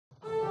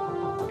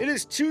It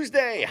is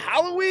Tuesday,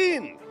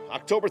 Halloween,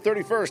 October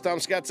 31st. I'm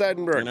Scott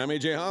Seidenberg. And I'm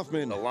AJ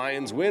Hoffman. The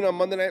Lions win on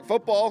Monday Night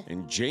Football.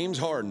 And James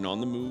Harden on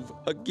the move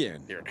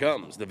again. Here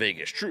comes the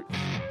Vegas Truth.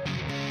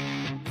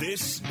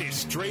 This is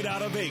Straight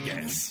Out of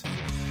Vegas.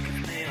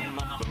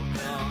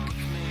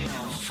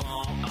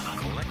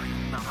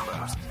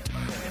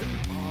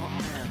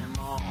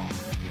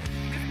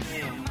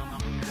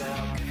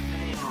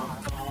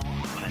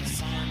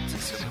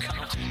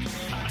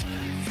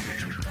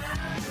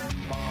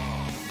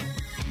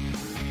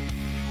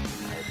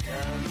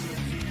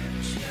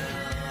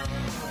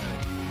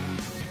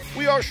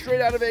 We are Straight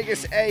Out of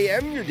Vegas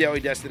AM, your daily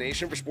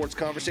destination for sports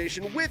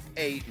conversation with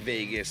a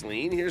Vegas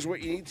lean. Here's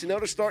what you need to know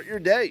to start your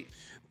day.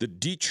 The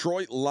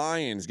Detroit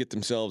Lions get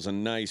themselves a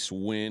nice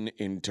win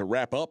and to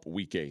wrap up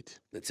Week 8.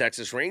 The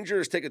Texas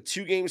Rangers take a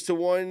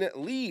 2-1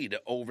 lead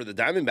over the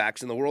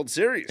Diamondbacks in the World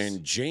Series.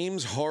 And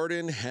James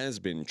Harden has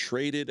been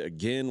traded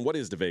again. What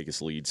is the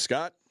Vegas lead,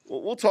 Scott?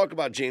 Well, we'll talk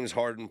about James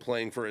Harden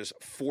playing for his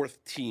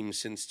fourth team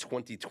since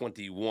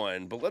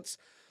 2021, but let's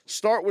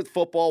start with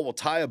football. We'll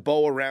tie a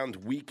bow around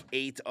Week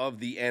 8 of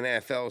the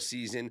NFL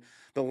season.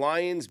 The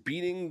Lions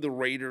beating the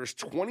Raiders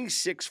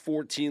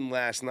 26-14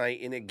 last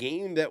night in a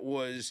game that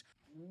was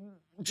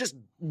just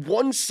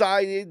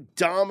one-sided,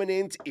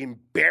 dominant,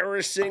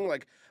 embarrassing.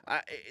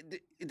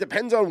 It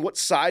depends on what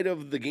side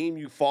of the game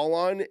you fall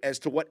on as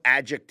to what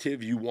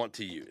adjective you want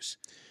to use.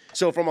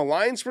 So from a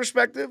Lions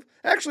perspective,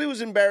 actually it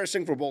was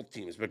embarrassing for both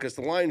teams because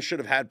the Lions should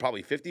have had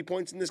probably 50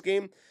 points in this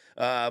game,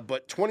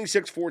 but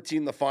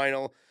 26-14 the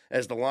final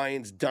as the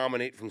Lions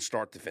dominate from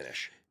start to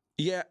finish.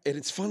 Yeah, and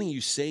it's funny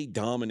you say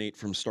dominate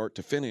from start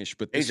to finish,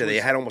 but they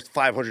had almost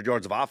 500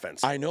 yards of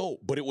offense. I know,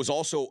 but it was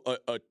also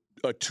a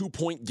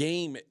 2-point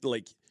game,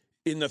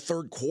 in the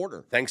third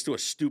quarter. Thanks to a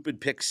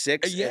stupid pick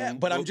six.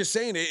 I'm just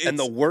saying. And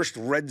the worst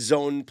red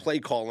zone play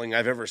calling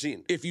I've ever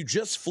seen. If you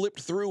just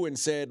flipped through and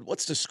said,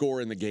 what's the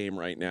score in the game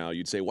right now?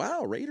 You'd say,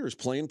 wow, Raiders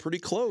playing pretty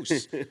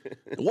close. It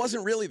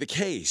wasn't really the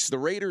case. The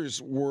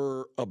Raiders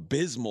were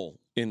abysmal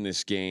in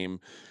this game.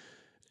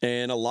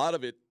 And a lot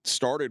of it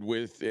started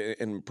with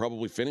and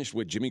probably finished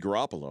with Jimmy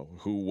Garoppolo,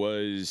 who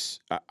was,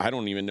 I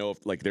don't even know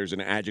if there's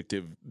an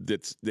adjective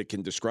that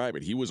can describe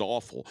it. He was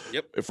awful.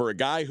 Yep. For a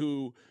guy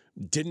who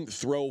didn't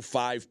throw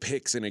 5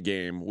 picks in a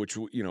game, which,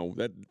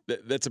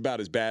 that's about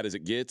as bad as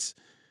it gets.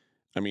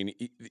 I mean,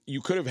 you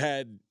could have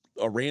had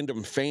a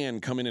random fan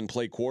come in and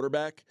play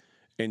quarterback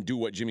and do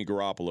what Jimmy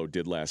Garoppolo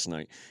did last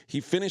night. He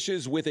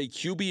finishes with a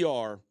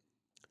QBR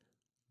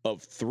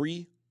of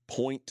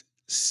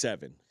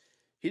 3.7.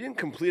 He didn't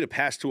complete a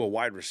pass to a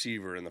wide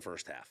receiver in the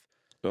first half.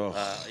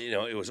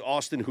 It was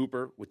Austin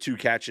Hooper with 2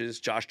 catches,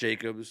 Josh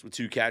Jacobs with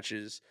 2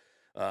 catches,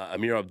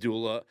 Amir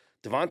Abdullah.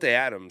 Devontae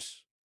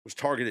Adams was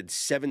targeted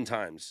 7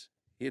 times.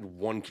 He had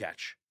 1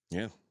 catch.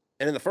 Yeah.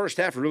 And in the first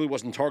half, he really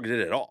wasn't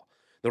targeted at all.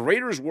 The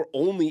Raiders were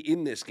only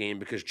in this game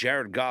because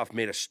Jared Goff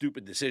made a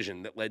stupid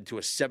decision that led to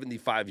a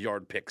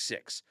 75-yard pick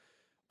six.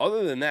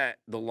 Other than that,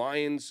 the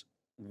Lions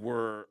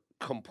were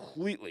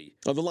completely.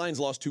 Oh, the Lions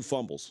lost 2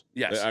 fumbles.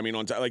 Yes. I mean,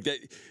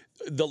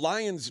 the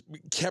Lions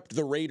kept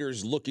the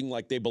Raiders looking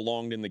like they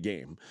belonged in the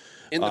game.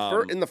 In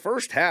the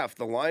first half,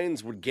 the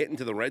Lions would get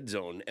into the red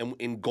zone, and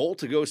in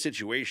goal-to-go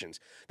situations,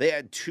 they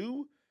had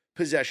 2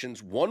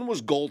 possessions. One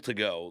was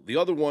goal-to-go. The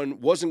other one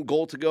wasn't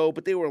goal-to-go,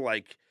 but they were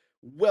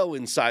well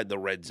inside the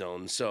red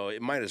zone, so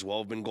it might as well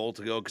have been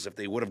goal-to-go because if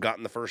they would have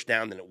gotten the first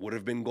down, then it would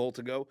have been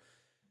goal-to-go.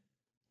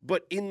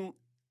 But in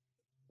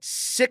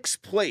 6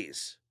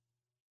 plays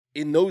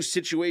in those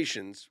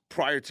situations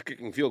prior to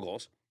kicking field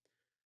goals,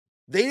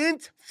 they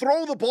didn't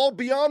throw the ball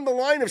beyond the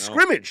line of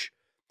scrimmage.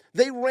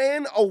 They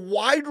ran a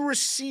wide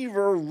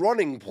receiver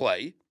running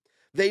play.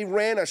 They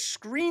ran a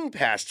screen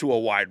pass to a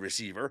wide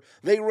receiver.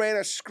 They ran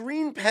a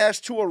screen pass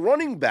to a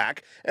running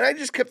back. And I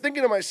just kept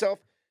thinking to myself,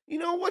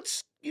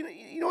 what's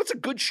a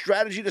good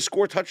strategy to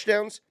score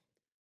touchdowns?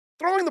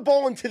 Throwing the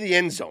ball into the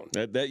end zone.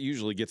 That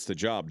usually gets the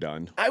job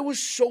done. I was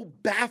so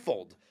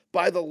baffled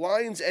by the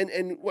Lions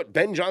and what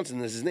Ben Johnson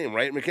is his name,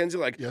 right? Mackenzie,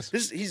 yes.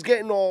 He's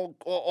getting all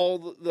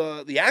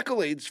the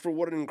accolades for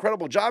what an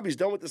incredible job he's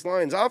done with this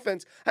Lions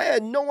offense. I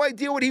had no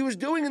idea what he was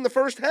doing in the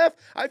first half.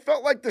 I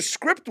felt like the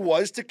script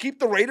was to keep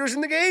the Raiders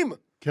in the game.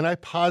 Can I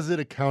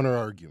posit a counter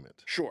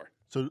argument? Sure.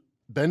 So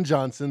Ben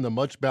Johnson, the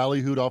much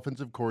ballyhooed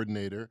offensive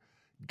coordinator,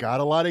 got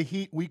a lot of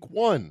heat week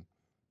 1,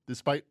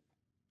 despite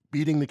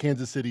beating the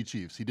Kansas City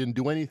Chiefs. He didn't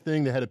do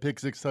anything. They had a pick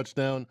 6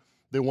 touchdown.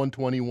 They won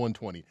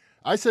 21-20.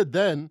 I said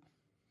then,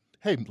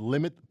 hey,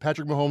 limit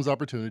Patrick Mahomes'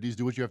 opportunities.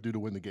 Do what you have to do to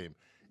win the game.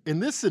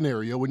 In this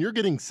scenario, when you're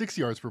getting 6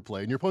 yards per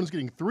play and your opponent's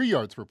getting 3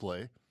 yards per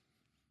play,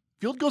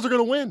 field goals are going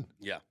to win.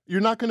 Yeah,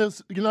 you're not going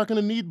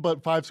to need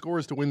but 5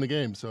 scores to win the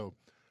game. So,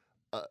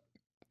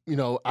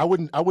 I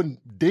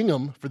wouldn't ding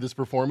them for this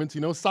performance.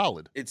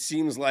 Solid. it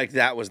seems like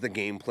that was the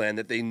game plan,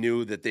 that they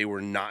knew that they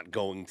were not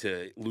going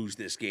to lose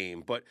this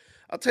game. But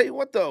I'll tell you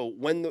what, though,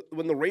 when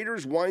the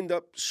Raiders wind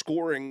up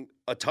scoring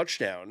a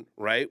touchdown,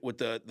 right, with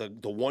the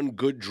one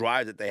good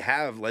drive that they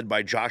have led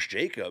by Josh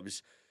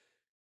Jacobs,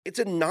 it's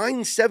a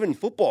 9-7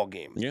 football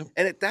game. Yeah.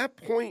 And at that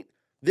point,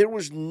 there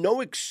was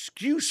no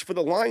excuse for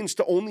the Lions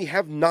to only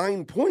have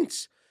 9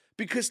 points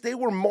because they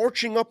were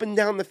marching up and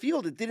down the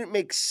field. It didn't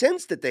make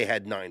sense that they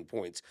had 9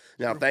 points.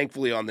 Now,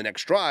 thankfully, on the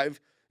next drive,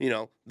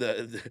 a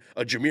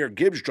Jahmyr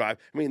Gibbs drive,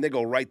 I mean, they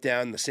go right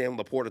down the Sam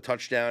Laporta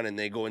touchdown, and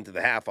they go into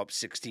the half up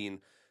 16-7,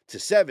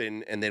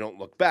 and they don't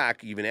look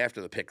back even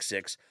after the pick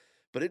six.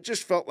 But it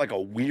just felt like a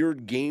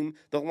weird game.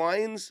 The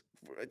Lions,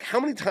 how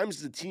many times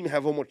does the team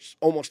have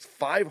almost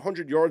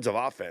 500 yards of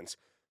offense,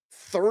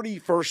 30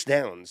 first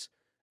downs,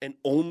 and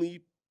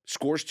only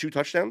scores 2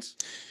 touchdowns?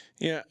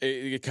 Yeah,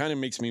 it kind of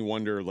makes me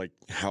wonder, like,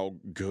 how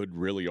good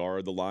really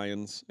are the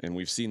Lions? And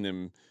we've seen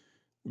them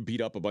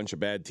beat up a bunch of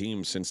bad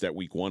teams since that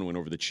week 1 win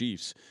over the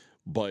Chiefs.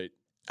 But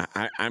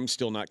I'm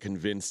still not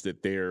convinced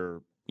that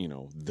they're,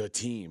 the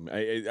team.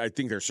 I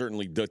think they're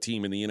certainly the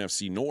team in the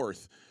NFC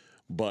North.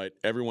 But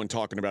everyone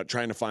talking about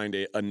trying to find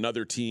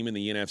another team in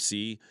the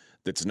NFC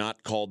that's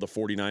not called the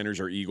 49ers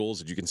or Eagles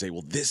that you can say,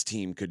 well, this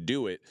team could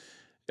do it.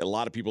 A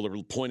lot of people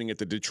are pointing at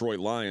the Detroit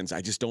Lions.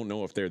 I just don't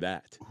know if they're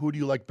that. Who do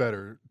you like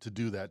better to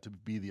do that, to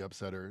be the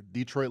upsetter?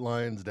 Detroit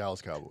Lions,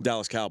 Dallas Cowboys?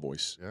 Dallas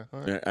Cowboys. Yeah,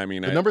 all right. I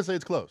mean, the numbers say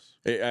it's close.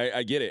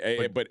 I get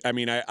it. But I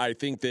mean, I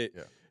think that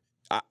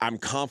I'm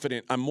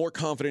confident. I'm more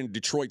confident in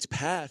Detroit's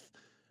path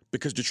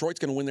because Detroit's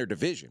going to win their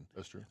division.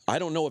 That's true. I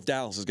don't know if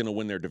Dallas is going to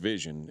win their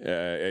division.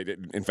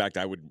 In fact,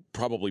 I would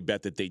probably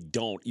bet that they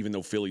don't, even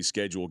though Philly's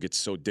schedule gets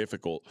so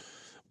difficult.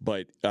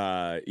 But,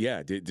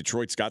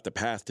 Detroit's got the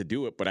path to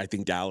do it, but I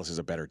think Dallas is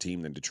a better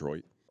team than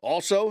Detroit.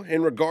 Also,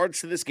 in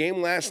regards to this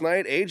game last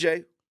night,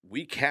 AJ,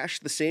 we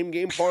cashed the same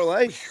game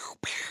parlay.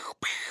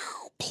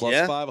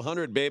 Plus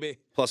 500, baby.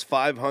 Plus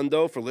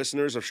 500 for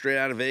listeners of Straight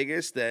Out of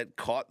Vegas that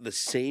caught the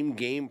same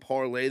game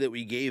parlay that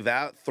we gave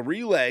out.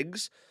 3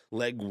 legs.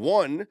 Leg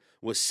 1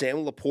 was Sam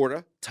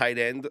Laporta, tight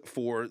end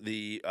for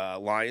the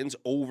Lions,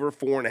 over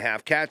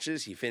 4.5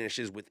 catches. He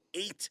finishes with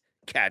 8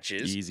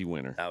 catches. Easy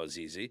winner. That was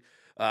easy.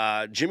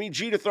 Jimmy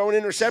G to throw an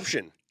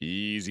interception.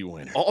 Easy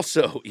winner.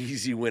 Also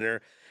easy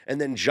winner.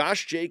 And then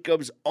Josh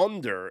Jacobs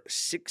under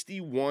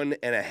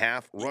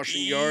 61.5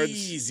 rushing yards.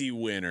 Easy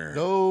winner.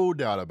 No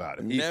doubt about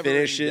it. He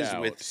finishes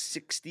with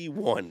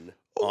 61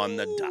 on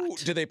the dot.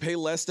 Do they pay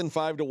less than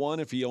 5-1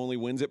 if he only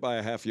wins it by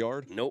a half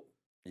yard? Nope.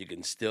 You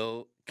can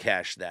still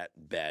cash that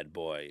bad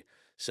boy.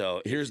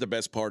 So here's the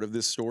best part of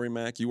this story,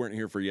 Mac. You weren't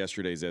here for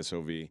yesterday's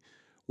SOV.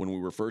 When we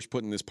were first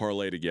putting this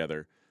parlay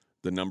together,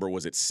 the number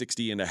was at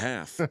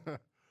 60.5.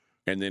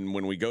 And then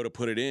when we go to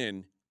put it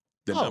in,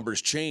 the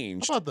numbers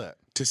changed how about that?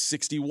 to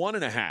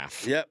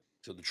 61.5. Yep.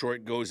 So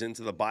Detroit goes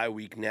into the bye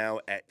week now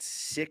at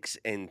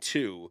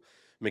 6-2.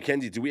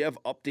 Mackenzie, do we have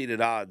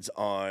updated odds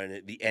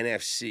on the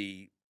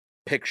NFC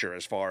picture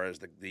as far as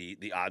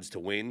the odds to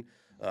win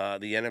the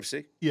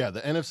NFC? Yeah,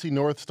 the NFC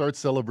North starts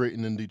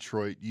celebrating in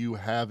Detroit. You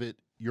have it.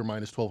 You're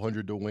minus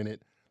 1,200 to win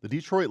it. The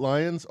Detroit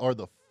Lions are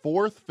the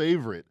 4th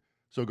favorite.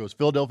 So it goes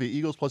Philadelphia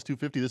Eagles plus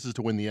 250. This is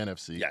to win the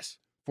NFC. Yes.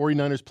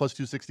 49ers plus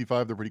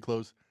 265. They're pretty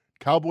close.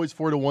 Cowboys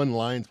 4-1.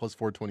 Lions plus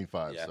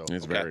 425. Yeah. So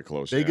It's very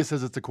close. Vegas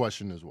says it's a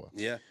question as well.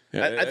 Yeah.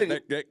 Yeah, I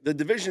think the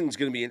division is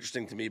going to be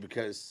interesting to me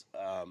because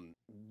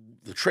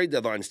the trade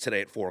deadline is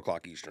today at 4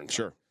 o'clock Eastern time.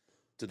 Sure.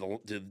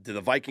 Do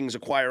the Vikings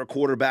acquire a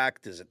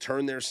quarterback? Does it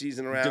turn their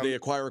season around? Do they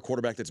acquire a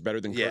quarterback that's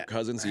better than Kirk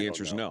Cousins? The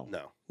answer is no.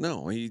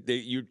 No.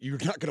 You're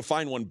not going to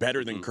find one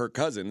better than Kirk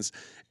Cousins.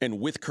 And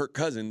with Kirk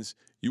Cousins,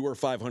 you are a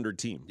 500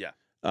 team. Yeah.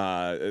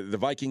 The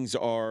Vikings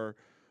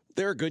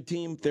they're a good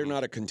team. They're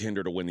not a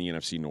contender to win the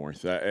NFC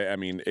North. I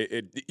mean,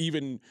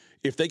 even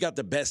if they got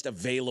the best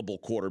available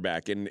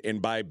quarterback,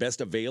 and by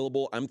best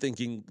available, I'm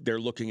thinking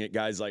they're looking at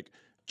guys like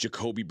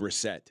Jacoby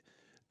Brissett.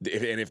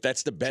 And if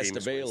that's the best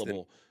James available,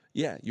 Winston.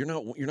 yeah, you're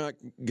not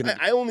gonna.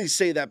 I only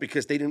say that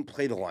because they didn't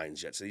play the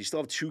Lions yet, so you still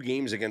have 2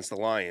 games against the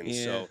Lions.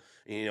 Yeah.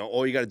 So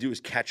all you got to do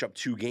is catch up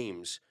 2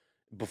 games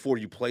before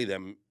you play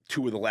them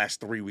 2 of the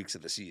last 3 weeks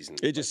of the season.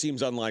 It just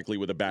seems unlikely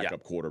with a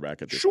backup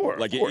quarterback at this Sure, point.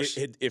 Like of course.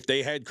 If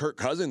they had Kirk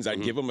Cousins,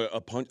 I'd give him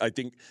a punch.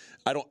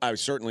 I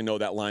certainly know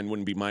that line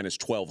wouldn't be minus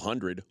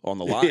 1,200 on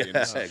the Lions.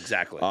 Yeah,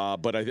 exactly.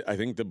 But I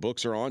think the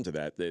books are onto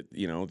that. That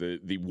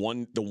the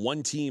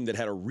one team that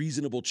had a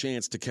reasonable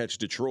chance to catch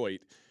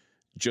Detroit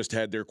just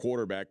had their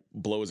quarterback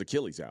blow his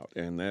Achilles out,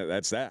 and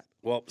that's that.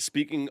 Well,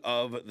 speaking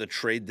of the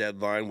trade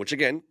deadline, which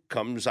again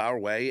comes our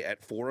way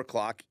at 4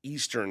 o'clock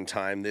Eastern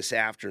time this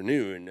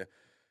afternoon,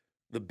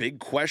 the big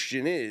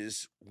question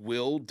is,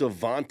 will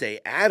Davante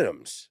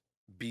Adams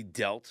be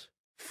dealt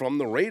from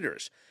the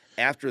Raiders?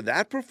 After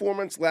that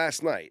performance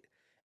last night,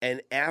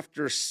 and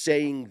after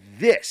saying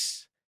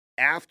this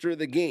after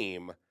the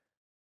game,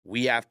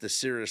 we have to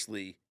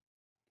seriously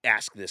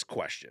ask this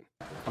question.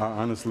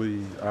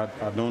 Honestly, I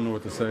don't know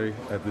what to say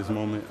at this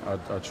moment.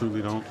 I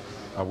truly don't.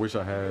 I wish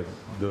I had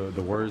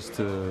the words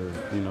to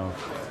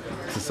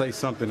say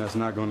something that's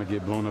not going to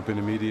get blown up in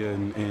the media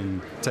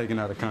and taken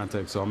out of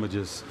context. So I'm going to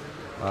just,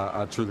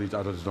 I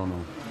just don't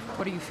know.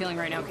 What are you feeling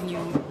right now? Can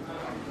you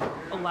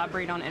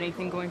elaborate on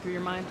anything going through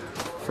your mind?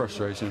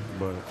 Frustration,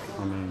 but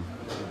I mean,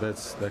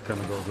 that kind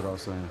of goes without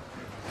saying.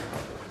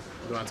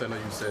 Devontae, I know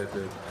you said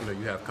that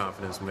you have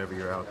confidence whenever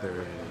you're out there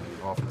in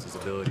offense's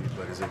ability,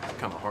 but is it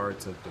kind of hard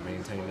to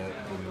maintain that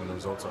when the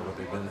results are what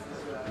they've been?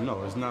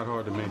 No, it's not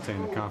hard to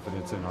maintain the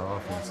confidence in our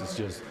offense. It's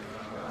just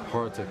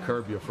hard to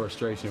curb your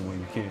frustration when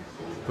you can't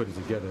put it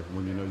together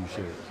when you know you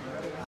should.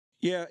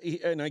 Yeah,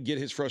 and I get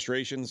his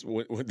frustrations.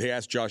 When they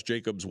asked Josh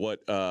Jacobs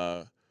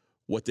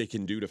what they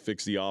can do to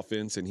fix the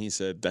offense, and he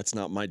said, "That's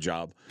not my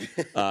job."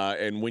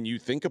 And when you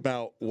think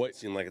about what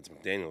Seemed like it's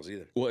McDaniels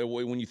either. Well,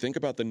 when you think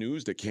about the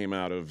news that came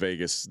out of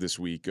Vegas this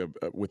week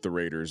with the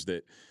Raiders,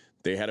 that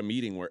they had a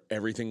meeting where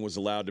everything was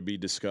allowed to be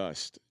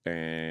discussed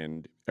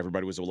and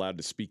everybody was allowed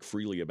to speak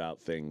freely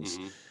about things.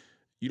 Mm-hmm.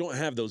 You don't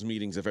have those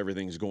meetings if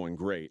everything's going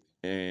great.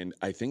 And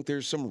I think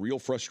there's some real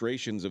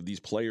frustrations of these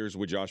players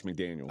with Josh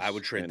McDaniels. I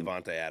would trade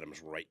Devontae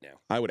Adams right now.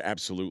 I would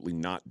absolutely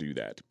not do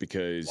that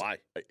because why?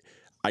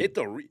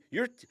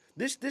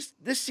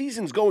 This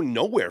season's going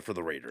nowhere for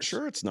the Raiders.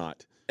 Sure, it's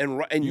not.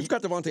 And you've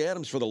got Devontae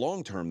Adams for the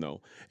long term,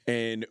 though.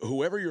 And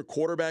whoever your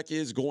quarterback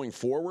is going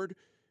forward,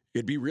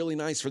 it'd be really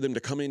nice for them to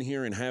come in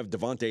here and have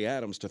Devontae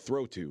Adams to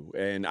throw to.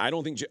 And I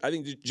think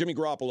Jimmy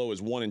Garoppolo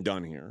is one and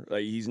done here.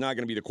 Like, he's not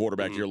going to be the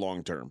quarterback here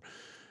long term.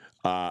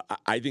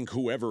 I think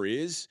whoever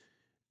is,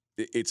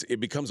 it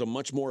becomes a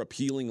much more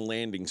appealing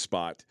landing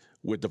spot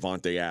with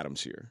Devontae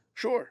Adams here.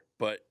 Sure,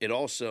 but it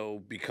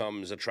also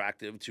becomes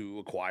attractive to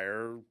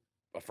acquire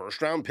a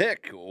first-round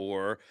pick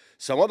or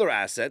some other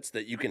assets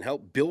that you can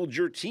help build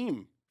your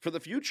team for the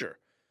future.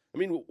 I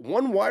mean,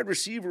 one wide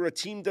receiver a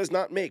team does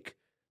not make.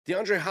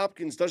 DeAndre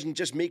Hopkins doesn't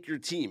just make your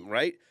team,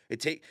 right?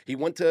 He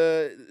went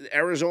to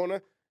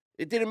Arizona.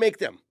 It didn't make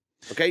them.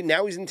 Okay,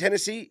 now he's in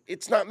Tennessee.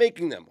 It's not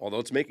making them, although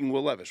it's making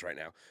Will Levis right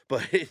now.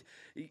 But,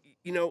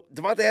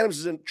 Devontae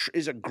Adams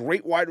is a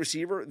great wide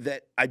receiver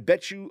that I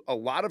bet you a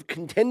lot of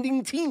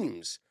contending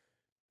teams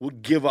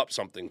would give up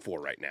something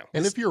for right now.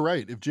 And if you're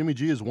right, if Jimmy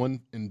G is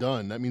one and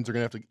done, that means they're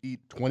going to have to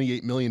eat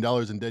 $28 million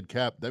in dead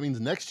cap. That means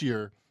next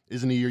year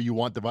isn't a year you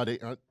want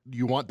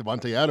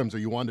Devontae Adams or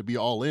you want to be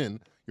all in.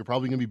 You're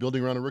probably going to be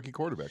building around a rookie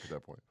quarterback at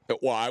that point.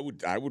 Well,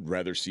 I would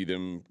rather see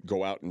them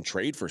go out and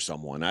trade for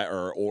someone,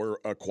 or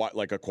acquire.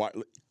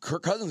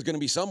 Kirk Cousins is going to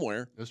be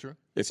somewhere. That's true.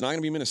 It's not going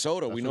to be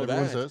Minnesota. That's we know what that.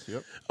 everyone says.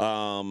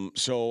 Yep.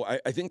 So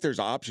I think there's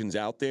options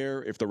out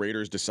there if the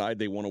Raiders decide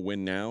they want to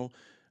win now.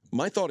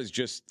 My thought is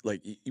just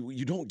like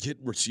you don't get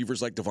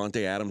receivers like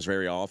Devontae Adams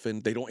very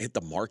often. They don't hit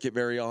the market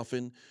very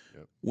often.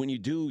 Yep. When you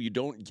do, you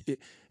don't.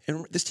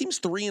 And this team's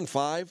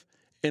 3-5.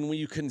 And when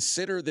you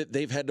consider that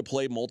they've had to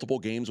play multiple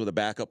games with a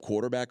backup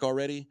quarterback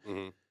already,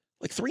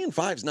 like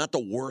 3-5 is not the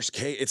worst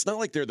case. It's not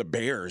like they're the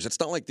Bears. It's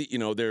not like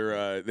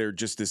they're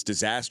just this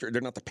disaster.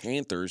 They're not the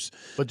Panthers.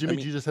 But Jimmy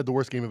G just had the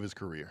worst game of his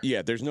career.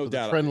 Yeah, there's no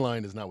doubt. The trend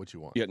line is not what you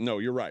want. Yeah, no,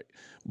 you're right.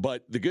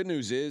 But the good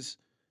news is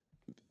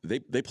they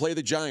play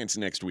the Giants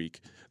next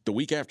week. The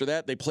week after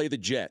that, they play the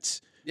Jets.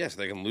 Yes,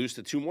 they can lose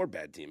to two more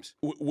bad teams.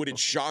 Would it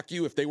shock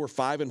you if they were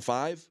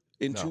 5-5?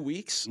 In 2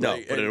 weeks? No,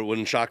 but it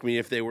wouldn't shock me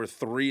if they were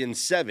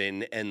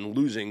 3-7 and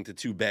losing to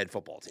two bad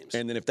football teams.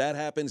 And then if that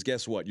happens,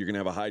 guess what? You're going to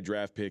have a high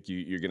draft pick.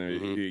 You're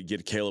going to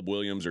get Caleb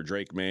Williams or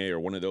Drake May or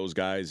one of those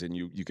guys, and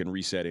you can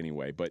reset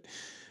anyway. But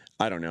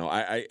I don't know.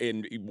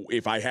 And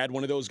if I had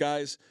one of those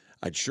guys,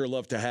 I'd sure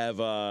love to have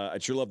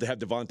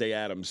Devontae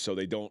Adams, so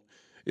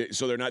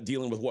they're not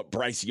dealing with what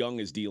Bryce Young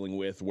is dealing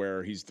with,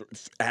 where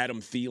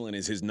Adam Thielen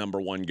is his number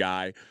one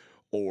guy.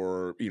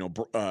 Or,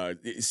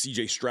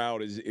 C.J.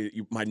 Stroud is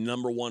my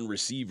number one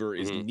receiver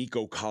is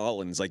Nico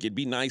Collins. Like, it'd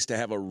be nice to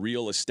have a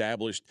real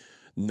established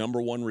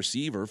number one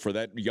receiver for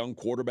that young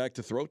quarterback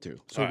to throw to.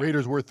 So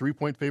Raiders were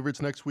 3-point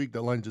favorites next week.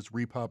 That line just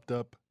re-popped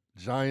up.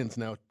 Giants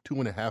now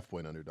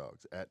 2.5-point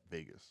underdogs at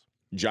Vegas.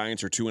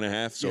 Giants are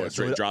 2.5, so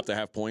it's dropped a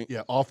half point.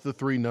 Yeah, off the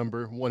 3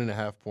 number,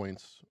 1.5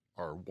 points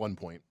are 1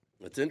 point.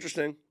 That's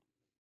interesting.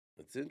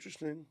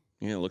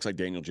 Yeah, it looks like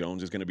Daniel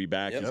Jones is going to be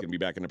back. He's going to be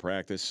back into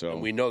practice. So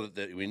and we know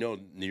that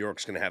New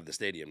York's going to have the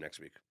stadium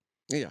next week.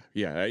 Yeah.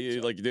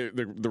 Like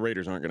the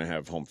Raiders aren't going to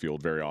have home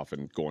field very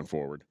often going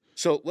forward.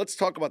 So let's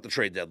talk about the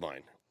trade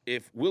deadline.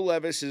 If Will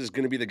Levis is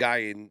going to be the guy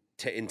in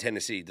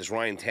Tennessee, does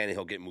Ryan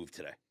Tannehill get moved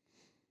today?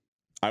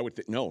 I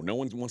would no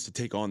one wants to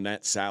take on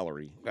that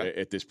salary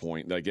at this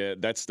point. Like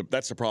that's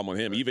the problem with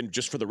him. Even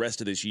just for the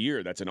rest of this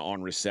year, that's an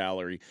on-risk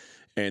salary,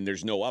 and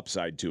there's no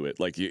upside to it.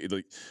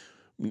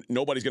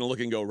 Nobody's going to look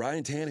and go,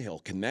 Ryan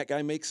Tannehill, can that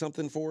guy make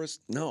something for us?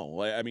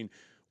 No. I mean,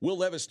 Will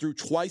Levis threw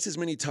twice as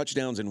many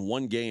touchdowns in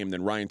one game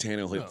than Ryan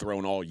Tannehill had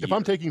thrown all year. If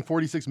I'm taking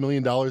 $46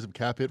 million of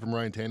cap hit from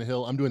Ryan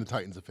Tannehill, I'm doing the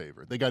Titans a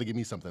favor. They got to give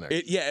me something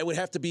extra. It would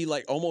have to be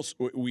like almost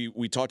 –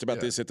 we talked about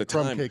this at the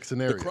crumb time. Cake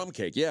scenario. The crumb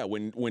cake, yeah.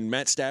 When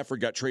Matt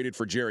Stafford got traded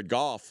for Jared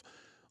Goff,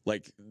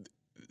 like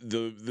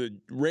the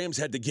Rams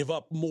had to give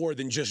up more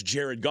than just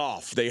Jared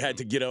Goff. They had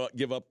to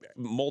give up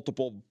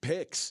multiple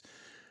picks.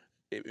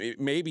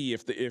 Maybe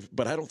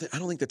but I don't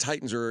think the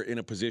Titans are in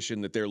a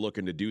position that they're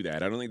looking to do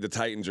that. I don't think the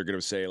Titans are going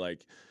to say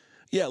like,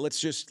 yeah,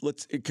 let's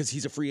because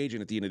he's a free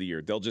agent at the end of the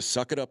year. They'll just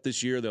suck it up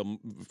this year. They'll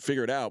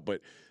figure it out.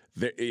 But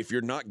If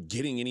you're not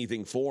getting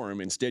anything for him,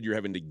 instead you're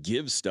having to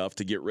give stuff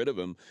to get rid of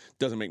him,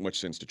 doesn't make much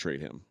sense to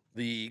trade him.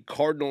 The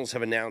Cardinals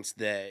have announced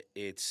that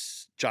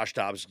it's Josh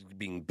Dobbs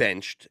being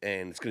benched,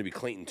 and it's going to be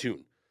Clayton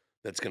Tune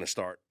that's going to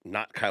start,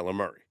 not Kyler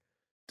Murray.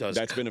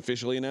 That's been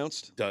officially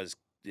announced?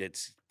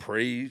 It's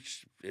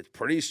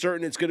pretty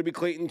certain it's going to be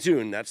Clayton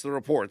Tune. That's the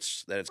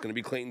reports that it's going to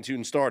be Clayton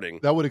Tune starting.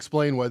 That would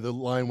explain why the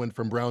line went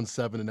from Browns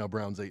 7 to now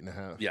Browns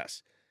 8.5.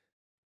 Yes.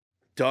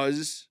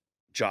 Does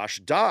Josh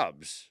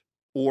Dobbs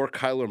or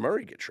Kyler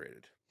Murray get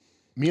traded?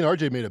 Me and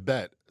RJ made a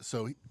bet.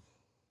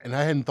 And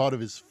I hadn't thought of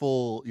his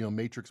full,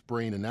 matrix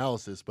brain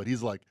analysis, but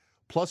he's like,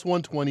 plus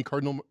 120,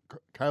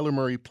 Kyler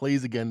Murray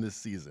plays again this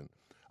season.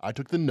 I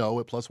took the no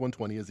at plus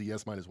 120 as a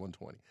yes minus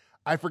 120.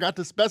 I forgot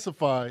to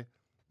specify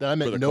that I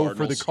meant no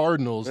for the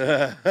Cardinals.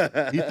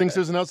 He thinks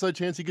there's an outside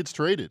chance he gets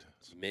traded.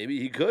 Maybe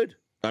he could.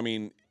 I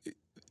mean,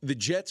 the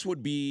Jets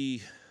would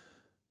be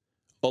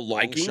a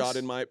long shot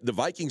the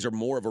Vikings are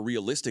more of a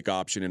realistic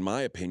option in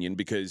my opinion,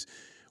 because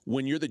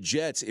when you're the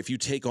Jets, if you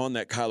take on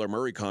that Kyler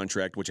Murray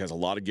contract, which has a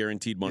lot of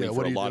guaranteed money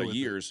for a lot of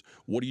years,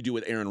 what do you do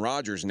with Aaron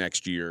Rodgers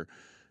next year?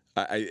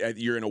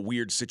 You're in a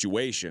weird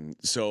situation.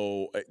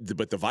 So,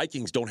 but the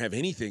Vikings don't have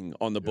anything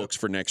on the books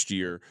for next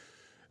year.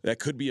 That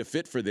could be a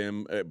fit for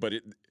them. But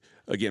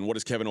again, what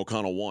does Kevin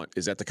O'Connell want?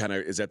 Is that the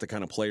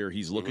kind of player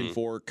he's looking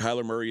for?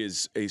 Kyler Murray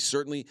is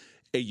certainly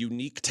a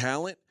unique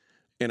talent,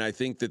 and I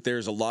think that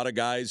there's a lot of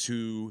guys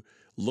who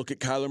look at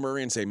Kyler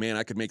Murray and say, "Man,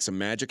 I could make some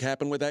magic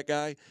happen with that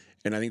guy."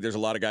 And I think there's a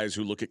lot of guys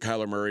who look at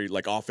Kyler Murray,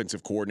 like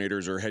offensive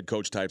coordinators or head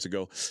coach types, and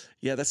go,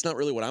 yeah, that's not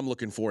really what I'm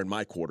looking for in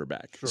my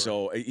quarterback. Sure.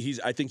 So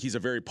I think he's a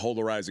very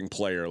polarizing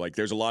player. Like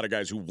there's a lot of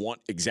guys who want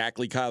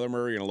exactly Kyler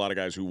Murray and a lot of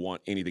guys who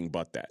want anything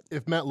but that.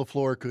 If Matt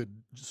LaFleur could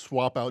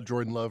swap out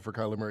Jordan Love for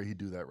Kyler Murray, he'd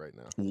do that right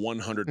now.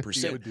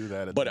 100%. He would do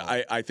that. But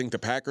I think the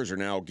Packers are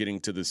now getting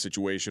to the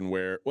situation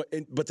where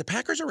but the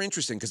Packers are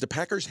interesting because the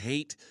Packers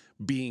hate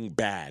being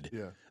bad.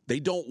 Yeah. They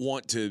don't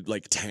want to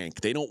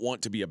tank. They don't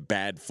want to be a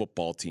bad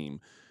football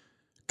team.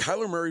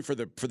 Kyler Murray to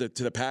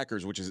the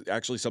Packers, which is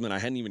actually something I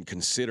hadn't even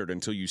considered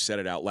until you said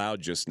it out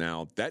loud just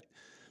now. That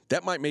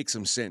might make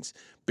some sense,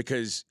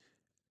 because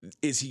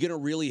is he going to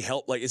really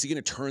help? Is he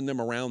going to turn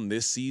them around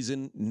this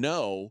season?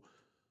 No,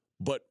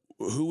 but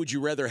who would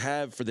you rather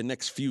have for the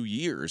next few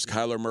years,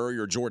 Kyler Murray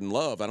or Jordan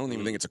Love? I don't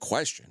even think it's a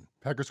question.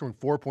 Packers scoring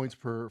 4 points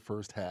per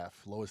first half,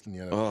 lowest in the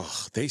NFL.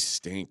 Oh, they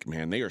stink,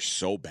 man. They are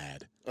so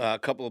bad. A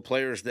couple of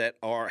players that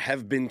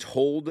have been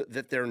told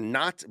that they're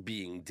not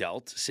being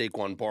dealt.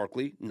 Saquon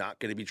Barkley, not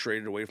going to be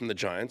traded away from the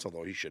Giants,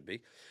 although he should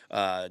be.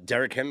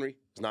 Derrick Henry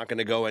is not going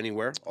to go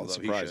anywhere, although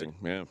surprising.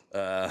 He should.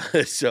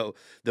 Yeah. So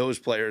those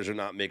players are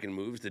not making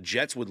moves. The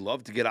Jets would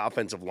love to get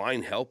offensive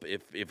line help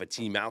if a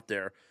team out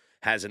there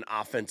has an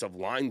offensive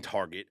line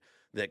target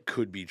that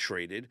could be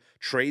traded.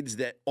 Trades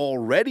that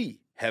already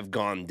have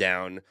gone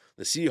down.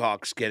 The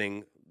Seahawks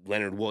getting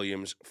Leonard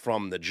Williams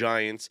from the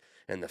Giants,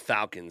 and the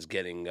Falcons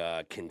getting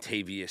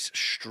Kentavious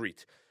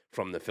Street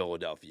from the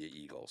Philadelphia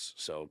Eagles.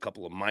 So a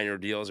couple of minor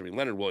deals. I mean,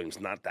 Leonard Williams,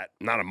 not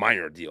a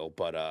minor deal,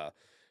 but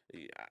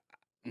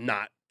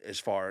not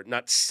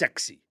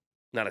sexy.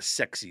 Not a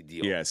sexy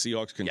deal. Yeah,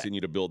 Seahawks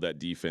continue to build that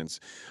defense.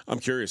 I'm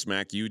curious,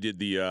 Mac. You did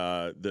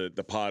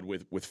the pod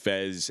with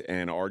Fez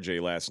and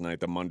RJ last night,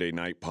 the Monday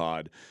night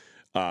pod.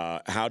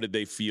 How did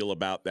they feel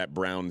about that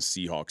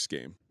Browns-Seahawks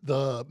game?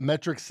 The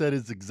metrics said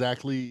it's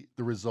exactly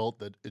the result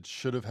that it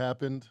should have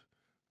happened.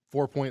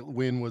 4-point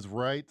win was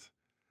right.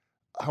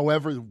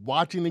 However,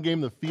 watching the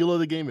game, the feel of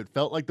the game, it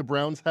felt like the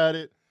Browns had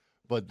it,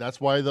 but that's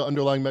why the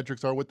underlying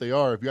metrics are what they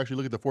are. If you actually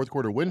look at the fourth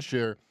quarter win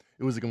share,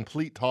 it was a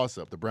complete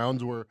toss-up. The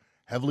Browns were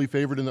heavily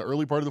favored in the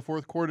early part of the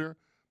fourth quarter,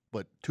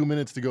 but 2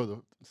 minutes to go,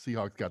 the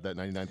Seahawks got that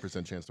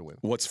 99% chance to win.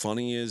 What's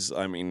funny is,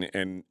 I mean,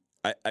 and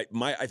I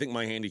think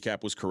my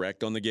handicap was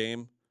correct on the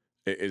game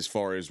as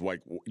far as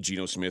like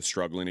Geno Smith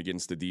struggling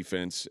against the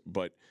defense,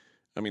 but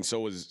I mean, so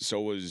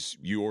was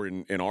your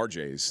and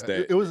RJ's.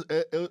 It was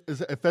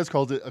Fez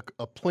calls it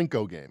a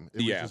Plinko game. It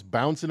was just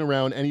bouncing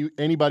around.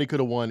 Anybody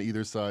could have won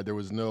either side. There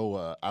was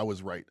no I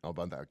was right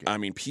about that game. I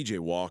mean, PJ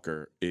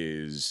Walker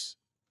is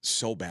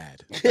so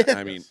bad.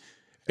 I mean,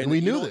 and we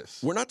knew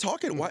this. We're not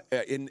talking.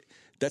 And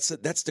that's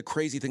the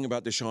crazy thing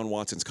about Deshaun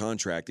Watson's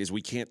contract is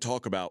we can't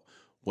talk about.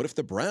 What if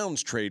the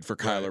Browns trade for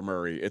Kyler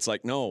Murray? It's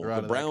like, no,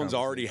 the Browns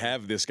already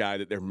have this guy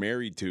that they're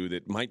married to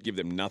that might give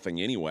them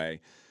nothing anyway.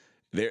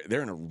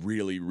 They're in a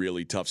really,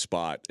 really tough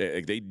spot. They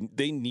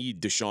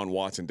need Deshaun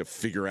Watson to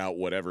figure out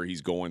whatever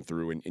he's going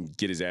through and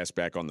get his ass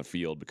back on the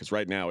field, because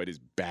right now it is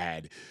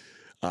bad.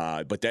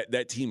 But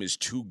that team is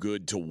too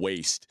good to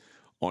waste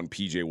on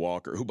P.J.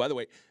 Walker, who, by the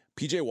way,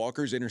 P.J.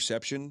 Walker's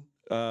interception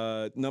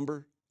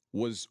number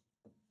was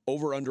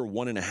over under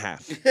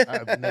 1.5.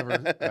 I've never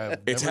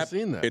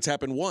seen that. It's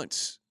happened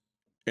once,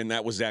 and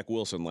that was Zach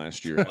Wilson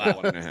last year at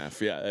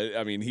 1.5. Yeah,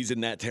 I mean, he's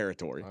in that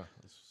territory. Wow,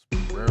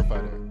 that's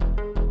rarefied air.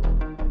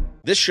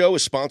 This show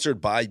is sponsored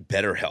by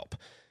BetterHelp.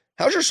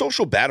 How's your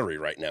social battery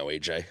right now,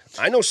 AJ?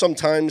 I know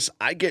sometimes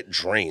I get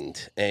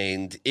drained,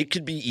 and it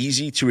could be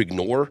easy to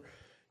ignore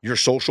your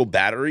social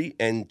battery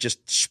and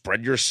just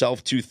spread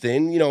yourself too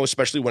thin,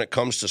 especially when it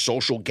comes to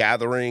social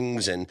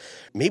gatherings and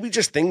maybe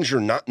just things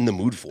you're not in the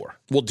mood for.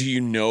 Well, do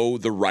you know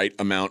the right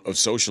amount of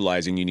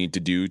socializing you need to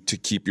do to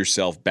keep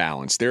yourself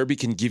balanced? Therapy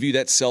can give you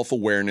that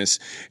self-awareness,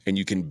 and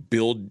you can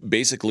build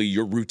basically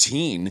your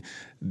routine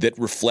that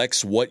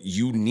reflects what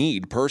you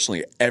need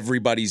personally.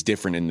 Everybody's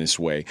different in this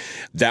way.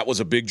 That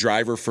was a big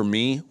driver for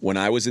me when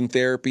I was in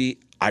therapy.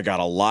 I got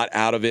a lot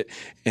out of it,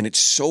 and it's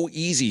so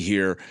easy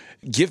here.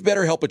 Give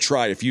BetterHelp a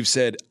try. If you've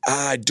said,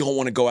 I don't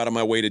want to go out of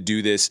my way to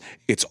do this,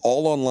 it's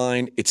all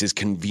online, it's as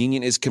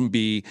convenient as can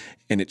be,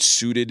 and it's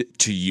suited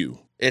to you.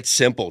 It's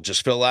simple.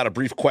 Just fill out a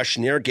brief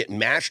questionnaire, get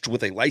matched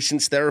with a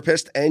licensed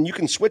therapist, and you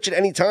can switch at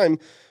any time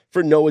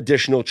for no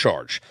additional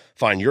charge.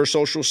 Find your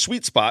social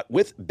sweet spot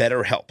with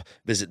BetterHelp.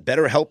 Visit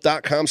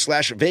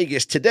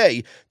BetterHelp.com/Vegas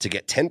today to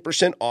get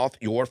 10% off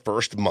your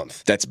first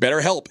month. That's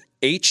BetterHelp,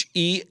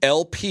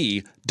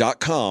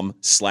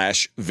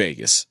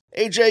 HELP.com/Vegas.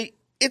 AJ,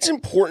 it's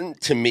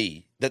important to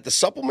me that the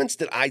supplements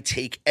that I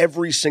take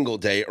every single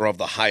day are of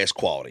the highest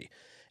quality.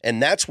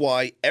 And that's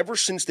why ever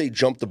since they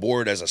jumped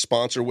aboard as a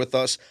sponsor with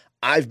us,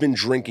 I've been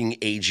drinking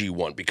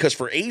AG1, because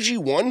for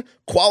AG1,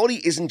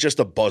 quality isn't just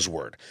a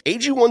buzzword.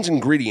 AG1's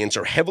ingredients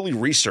are heavily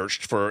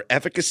researched for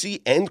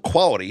efficacy and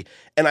quality,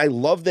 and I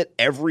love that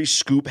every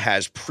scoop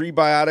has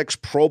prebiotics,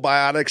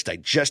 probiotics,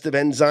 digestive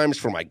enzymes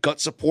for my gut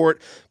support,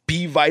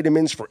 B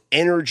vitamins for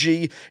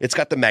energy. It's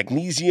got the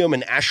magnesium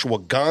and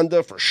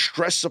ashwagandha for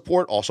stress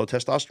support, also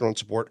testosterone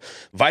support,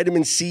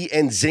 vitamin C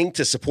and zinc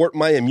to support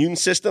my immune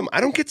system.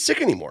 I don't get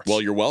sick anymore.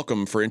 Well, you're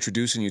welcome for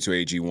introducing you to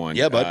AG1.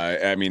 Yeah, bud.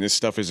 I mean, this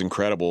stuff is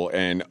incredible,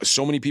 and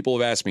so many people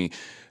have asked me,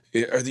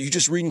 are you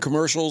just reading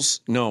commercials?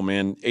 No,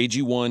 man.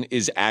 AG1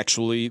 is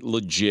actually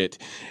legit,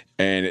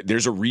 and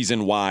there's a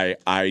reason why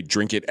I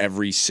drink it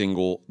every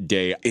single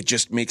day. It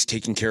just makes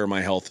taking care of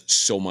my health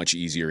so much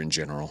easier in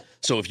general.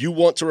 So if you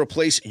want to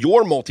replace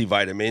your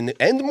multivitamin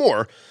and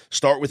more,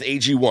 start with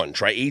AG1.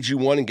 Try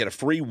AG1 and get a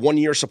free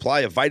 1-year supply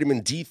of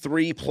vitamin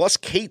D3 plus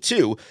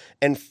K2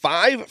 and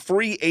 5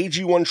 free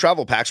AG1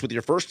 travel packs with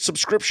your first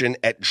subscription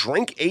at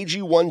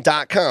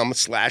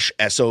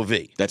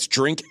drinkag1.com/SOV. That's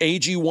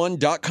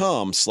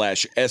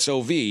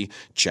drinkag1.com/SOV.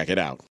 Check it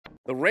out.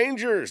 The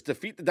Rangers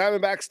defeat the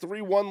Diamondbacks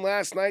 3-1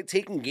 last night,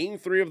 taking Game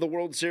 3 of the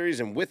World Series,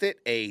 and with it,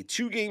 a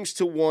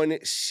 2-1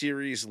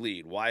 series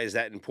lead. Why is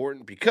that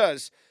important?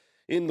 Because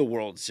in the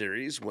World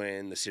Series,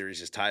 when the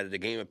series is tied at a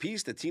game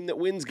apiece, the team that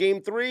wins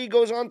Game 3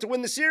 goes on to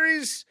win the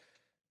series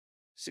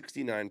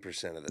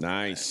 69% of the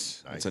time.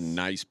 Nice. That's a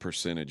nice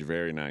percentage.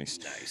 Very nice.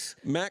 Nice.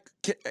 Mac,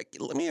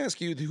 let me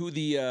ask you who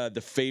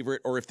the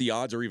favorite, or if the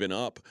odds are even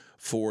up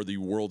for the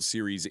World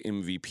Series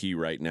MVP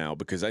right now,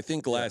 because I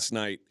think last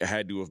night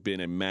had to have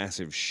been a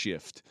massive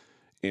shift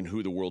in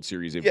who the World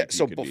Series MVP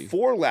could be.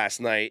 Before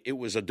last night, it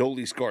was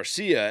Adolis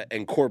Garcia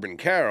and Corbin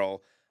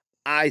Carroll.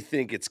 I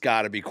think it's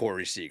got to be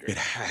Corey Seager. It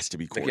has to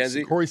be Corey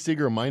Mackenzie? Seager. Corey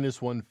Seager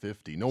minus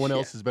 150. No one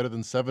else is better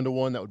than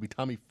 7-1. That would be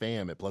Tommy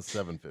Pham at plus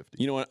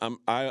 750. You know what?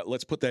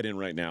 Let's put that in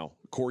right now.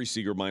 Corey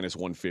Seager minus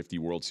 150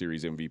 World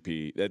Series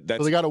MVP. That's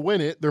So they got to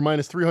win it. They're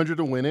minus 300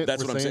 to win it.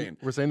 That's what I'm saying.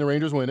 We're saying the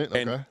Rangers win it.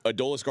 And Okay.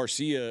 Adolis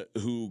Garcia,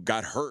 who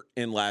got hurt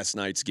in last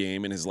night's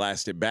game in his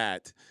last at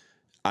bat,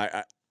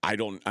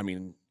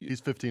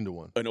 He's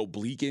 15-1. An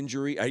oblique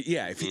injury.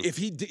 If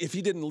he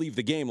didn't leave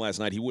the game last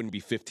night, he wouldn't be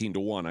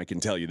 15-1. I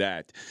can tell you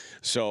that.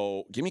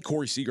 So give me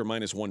Corey Seager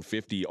minus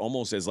 150,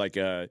 almost as like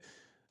a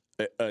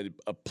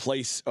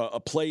play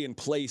in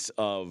place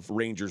of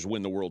Rangers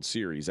win the World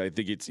Series. I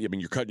think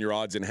you're cutting your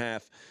odds in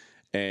half,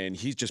 and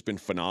he's just been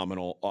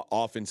phenomenal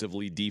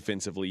offensively,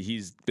 defensively.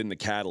 He's been the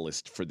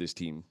catalyst for this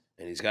team.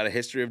 And he's got a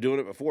history of doing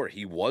it before.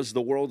 He was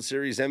the World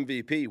Series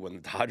MVP when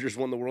the Dodgers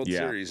won the World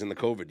Series in the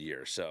COVID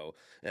year. So,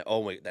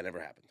 wait, that never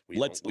happened. We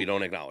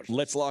don't acknowledge that.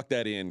 Let's lock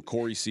that in.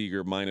 Corey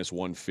Seager minus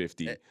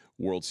 150,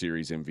 World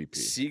Series MVP.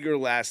 Seager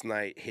last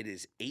night hit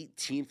his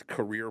 18th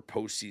career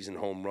postseason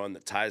home run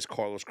that ties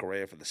Carlos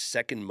Correa for the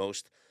second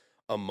most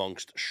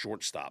amongst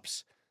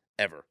shortstops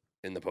ever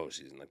in the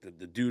postseason. Like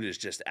the dude is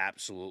just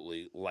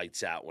absolutely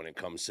lights out when it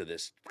comes to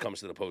the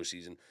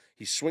postseason.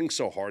 He swings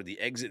so hard. The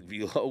exit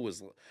velo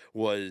was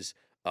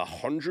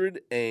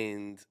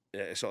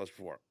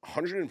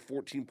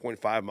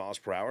 114.5 miles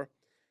per hour.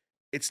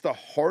 It's the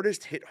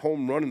hardest hit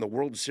home run in the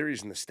World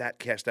Series in the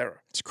StatCast era.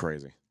 It's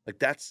crazy.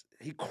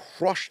 He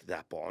crushed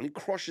that ball, and he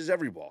crushes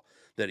every ball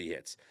that he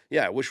hits.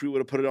 Yeah, I wish we would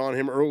have put it on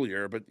him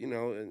earlier, but,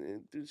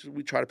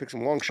 we try to pick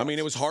some long shots. I mean,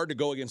 it was hard to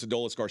go against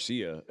Adolis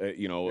Garcia,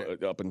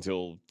 up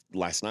until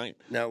last night.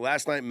 Now,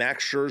 last night,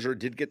 Max Scherzer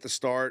did get the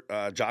start.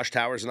 Josh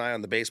Towers and I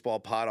on the Baseball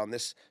Pod on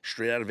this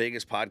Straight Out of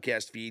Vegas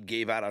podcast feed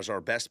gave out as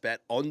our best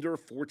bet under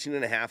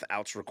 14.5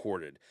 outs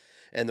recorded.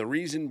 And the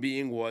reason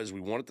being was we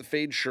wanted to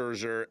fade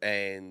Scherzer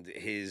and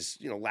his,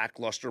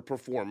 lackluster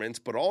performance,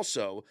 but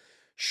also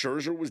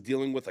Scherzer was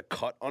dealing with a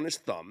cut on his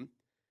thumb,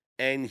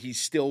 and he's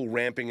still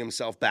ramping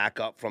himself back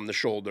up from the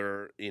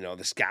shoulder,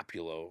 the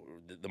scapula,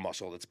 the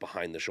muscle that's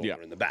behind the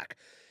shoulder in the back.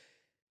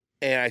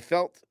 And I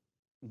felt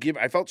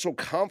so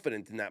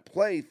confident in that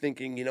play,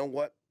 thinking, you know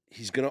what,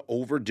 he's going to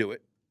overdo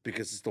it.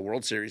 because it's the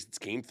World Series. It's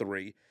Game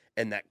 3,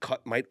 and that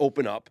cut might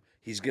open up.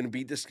 He's going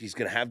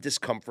to have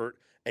discomfort,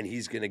 and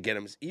he's going to get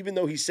him. Even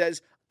though he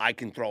says, I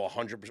can throw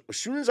 100%. As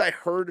soon as I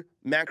heard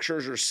Max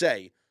Scherzer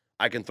say,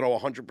 I can throw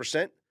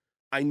 100%,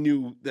 I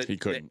knew that he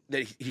couldn't.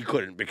 That he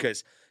couldn't,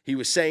 because he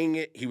was saying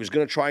it. He was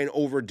going to try and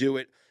overdo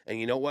it. And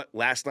you know what?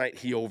 Last night,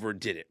 he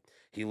overdid it.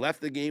 He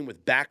left the game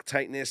with back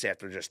tightness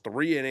after just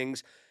 3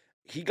 innings.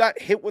 He got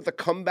hit with a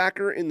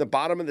comebacker in the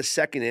bottom of the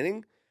 2nd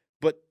inning,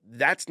 but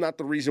that's not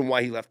the reason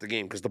why he left the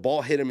game, because the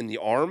ball hit him in the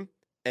arm,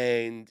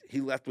 and he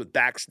left with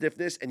back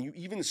stiffness. And you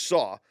even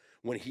saw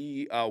when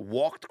he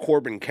walked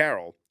Corbin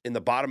Carroll in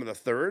the bottom of the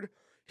 3rd,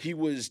 he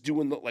was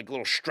doing like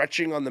little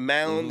stretching on the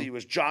mound. He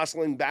was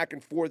jostling back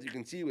and forth. You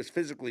can see he was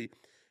physically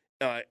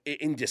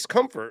in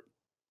discomfort.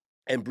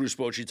 And Bruce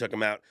Bochy took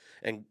him out.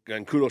 And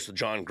kudos to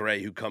John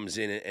Gray, who comes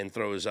in and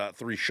throws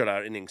 3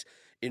 shutout innings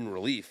in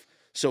relief.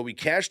 So we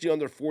cashed the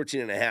under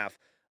 14.5.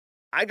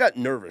 I got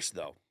nervous,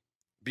 though,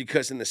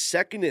 because in the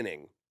 2nd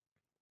inning,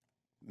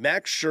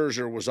 Max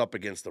Scherzer was up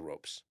against the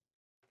ropes.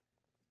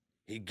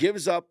 He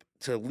gives up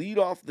to lead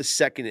off the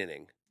 2nd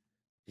inning.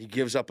 He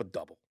gives up a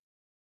double.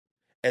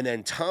 And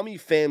then Tommy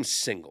Pham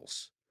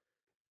singles.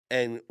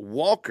 And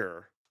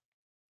Walker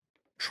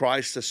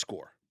tries to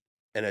score.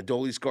 And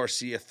Adolis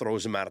Garcia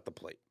throws him out at the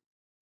plate.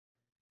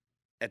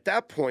 At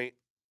that point,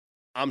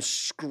 I'm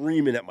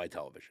screaming at my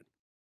television.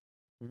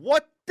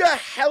 What the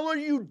hell are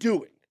you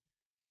doing?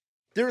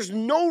 There's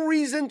no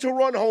reason to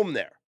run home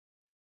there.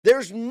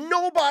 There's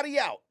nobody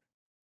out.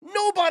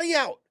 Nobody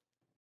out.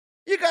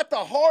 You got the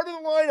heart of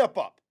the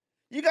lineup up.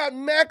 You got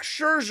Max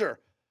Scherzer,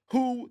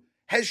 who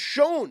has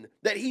shown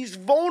that he's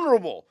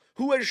vulnerable,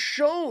 who has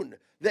shown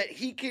that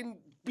he can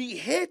be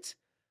hit.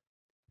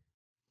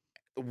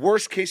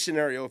 Worst case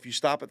scenario, if you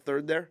stop at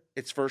 3rd there,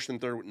 it's 1st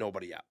and 3rd with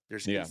nobody out.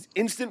 There's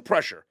instant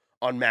pressure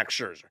on Max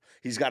Scherzer.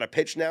 He's got a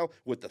pitch now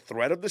with the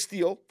threat of the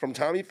steal from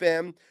Tommy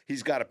Pham.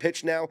 He's got a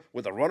pitch now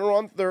with a runner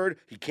on 3rd.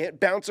 He can't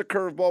bounce a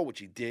curveball, which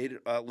he did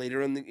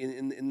later in the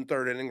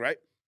 3rd inning, right?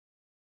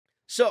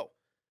 So,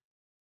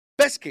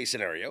 best case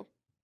scenario,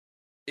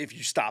 if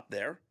you stop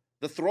there,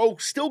 the throw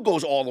still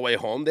goes all the way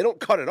home. They don't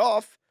cut it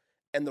off,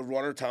 and the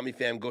runner, Tommy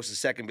Pham, goes to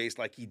second base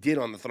like he did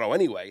on the throw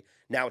anyway.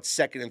 Now it's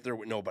 2nd and 3rd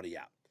with nobody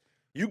out.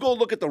 You go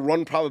look at the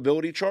run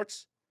probability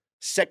charts,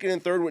 2nd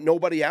and 3rd with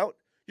nobody out,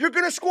 you're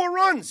going to score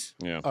runs.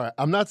 Yeah. All right.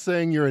 I'm not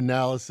saying your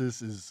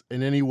analysis is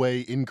in any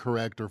way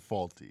incorrect or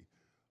faulty.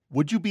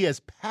 Would you be as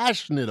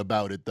passionate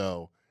about it,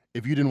 though,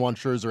 if you didn't want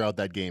Scherzer out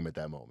that game at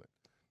that moment?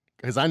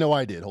 Because I know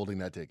I did, holding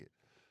that ticket.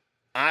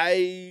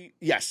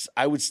 Yes,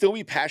 I would still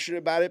be passionate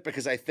about it,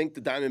 because I think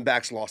the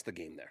Diamondbacks lost the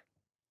game there.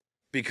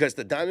 Because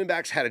the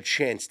Diamondbacks had a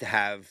chance to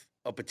have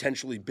a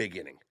potentially big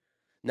inning.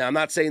 Now, I'm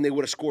not saying they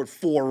would have scored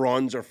 4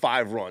 runs or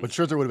 5 runs. But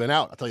Scherzer would have been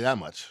out, I'll tell you that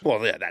much.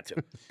 Well, yeah, that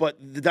too. But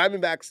the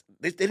Diamondbacks,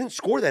 they didn't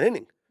score that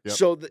inning. Yep.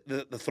 So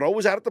the throw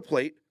was out at the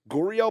plate.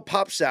 Gurriel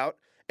pops out,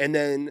 and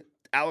then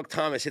Alek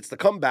Thomas hits the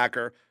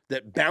comebacker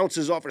that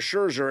bounces off of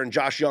Scherzer, and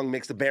Josh Young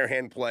makes the bare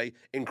hand play.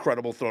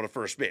 Incredible throw to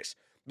first base.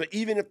 But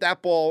even if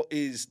that ball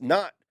is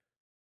not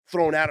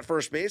thrown out at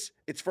first base,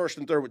 it's 1st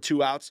and 3rd with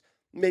 2 outs.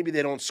 Maybe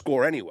they don't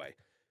score anyway.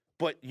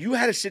 But you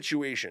had a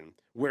situation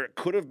where it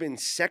could have been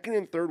 2nd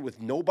and 3rd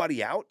with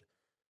nobody out,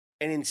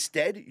 and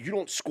instead you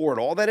don't score at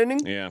all that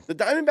inning. Yeah. The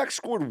Diamondbacks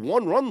scored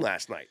 1 run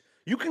last night.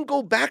 You can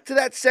go back to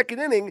that 2nd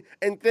inning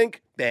and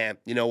think, damn,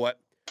 you know what?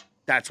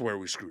 That's where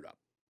we screwed up.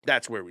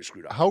 That's where we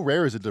screwed up. How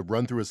rare is it to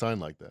run through a sign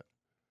like that?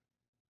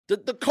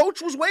 The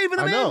coach was waving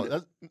him I know.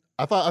 in.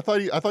 I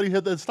thought he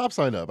had the stop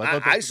sign up.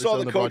 I saw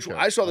the coach.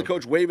 I saw the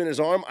coach waving his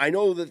arm. I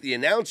know that the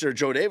announcer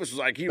Joe Davis was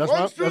like, he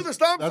runs through the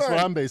stop sign. That's what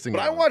I'm basing.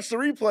 But I watched the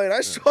replay and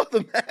I saw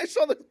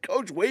the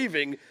coach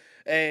waving,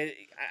 and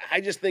I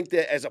just think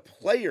that as a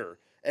player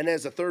and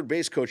as a third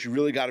base coach, you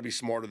really got to be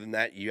smarter than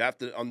that. You have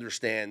to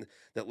understand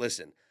that.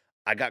 Listen,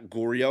 I got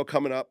Gurriel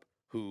coming up,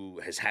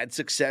 who has had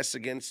success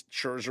against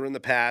Scherzer in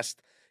the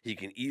past. He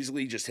can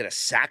easily just hit a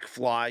sac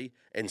fly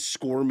and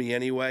score me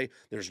anyway.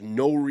 There's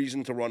no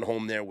reason to run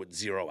home there with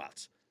 0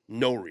 outs.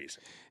 No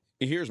reason.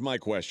 Here's my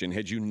question: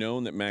 had you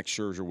known that Max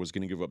Scherzer was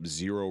going to give up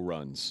 0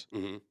 runs,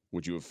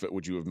 would you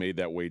have made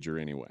that wager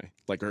anyway?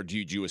 Like, or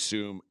did you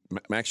assume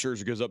Max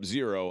Scherzer gives up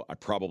 0? I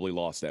probably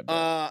lost that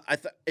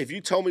bet. If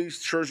you told me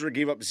Scherzer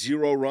gave up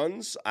 0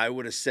 runs, I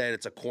would have said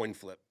it's a coin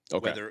flip.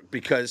 Okay.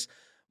 Because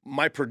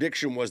my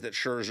prediction was that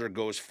Scherzer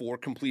goes 4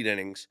 complete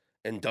innings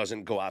and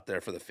doesn't go out there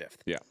for the 5th.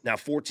 Yeah. Now,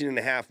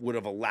 14.5 would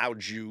have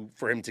allowed you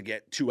for him to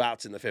get 2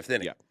 outs in the 5th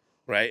inning. Yeah.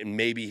 Right? And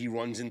maybe he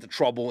runs into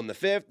trouble in the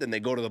 5th, and they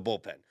go to the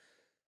bullpen.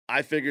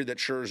 I figured that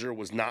Scherzer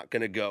was not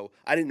going to go.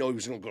 I didn't know he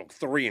was going to go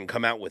 3 and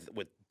come out with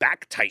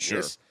back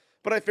tightness. Sure.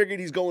 But I figured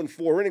he's going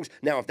 4 innings.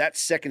 Now, if that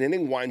 2nd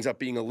inning winds up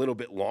being a little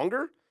bit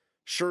longer,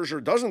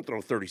 Scherzer doesn't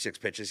throw 36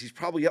 pitches. He's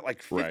probably at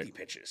like 50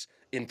 pitches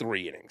in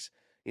 3 innings.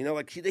 You know,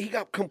 like he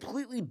got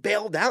completely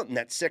bailed out in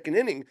that 2nd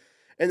inning.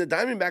 And the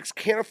Diamondbacks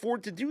can't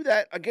afford to do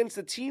that against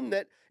a team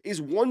that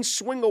is 1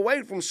 swing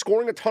away from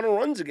scoring a ton of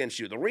runs against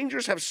you. The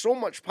Rangers have so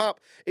much pop.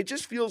 It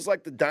just feels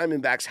like the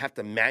Diamondbacks have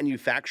to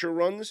manufacture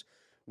runs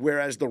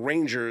Whereas the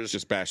Rangers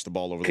Just bash the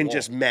ball over the can wall.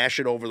 just mash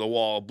it over the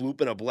wall,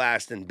 bloop and a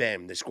blast, and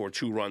bam, they score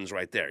 2 runs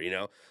right there.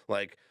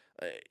 Like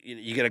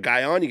you get a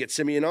guy on, you get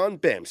Simeon on,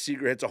 bam,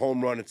 Seager hits a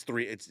home run.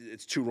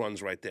 It's 2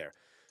 runs right there.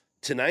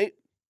 Tonight,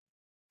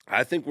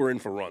 I think we're in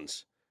for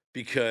runs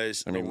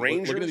because I mean, the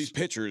Rangers. looking at these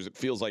pitchers, it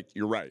feels like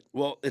you're right.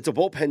 Well, it's a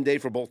bullpen day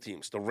for both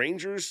teams. The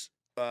Rangers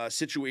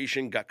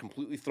situation got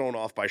completely thrown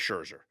off by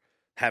Scherzer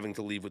having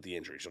to leave with the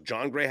injury. So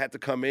John Gray had to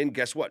come in.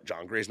 Guess what?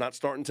 John Gray's not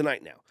starting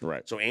tonight now.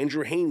 Right. So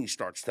Andrew Haney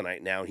starts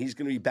tonight now, and he's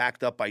going to be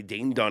backed up by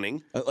Dane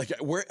Dunning.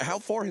 How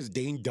far has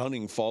Dane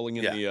Dunning falling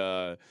in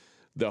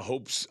the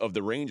hopes of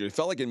the Rangers? It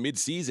felt like in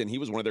midseason he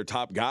was one of their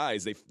top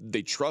guys.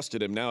 They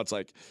trusted him. Now it's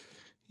like,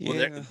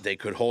 Well, they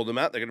could hold him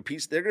out. They're going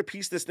to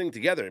piece this thing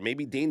together.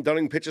 Maybe Dane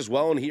Dunning pitches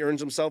well, and he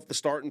earns himself the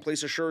start in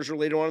place of Scherzer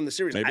later on in the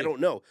series. Maybe. I don't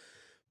know.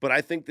 But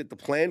I think that the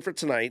plan for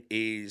tonight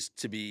is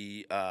to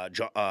be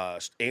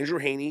Andrew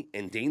Haney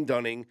and Dane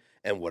Dunning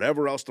and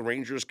whatever else the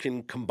Rangers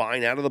can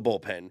combine out of the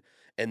bullpen.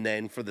 And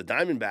then for the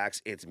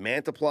Diamondbacks, it's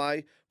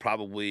Mantiply,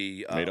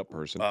 probably made-up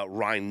person,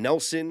 Ryan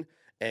Nelson,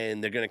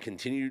 and they're going to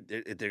continue.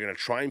 They're going to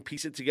try and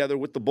piece it together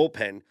with the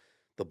bullpen.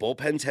 The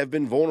bullpens have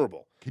been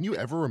vulnerable. Can you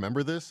ever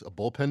remember this? A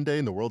bullpen day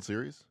in the World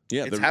Series?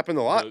 Yeah, it's happened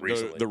a lot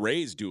recently. The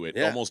Rays do it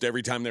almost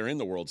every time they're in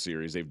the World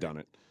Series. They've done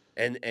it.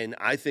 And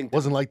I think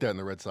wasn't like that in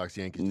the Red Sox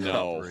Yankees.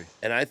 No,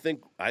 and I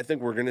think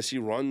we're going to see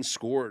runs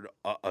scored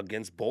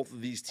against both of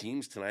these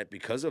teams tonight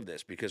because of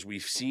this. Because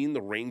we've seen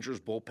the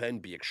Rangers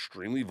bullpen be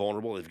extremely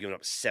vulnerable. They've given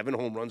up 7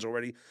 home runs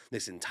already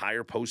this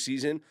entire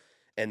postseason,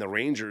 and the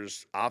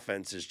Rangers'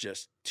 offense is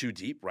just too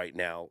deep right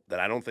now. That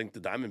I don't think the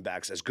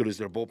Diamondbacks, as good as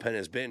their bullpen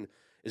has been,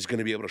 is going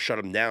to be able to shut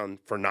them down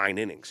for 9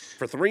 innings.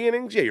 For 3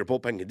 innings, yeah, your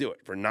bullpen can do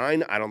it. For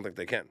 9, I don't think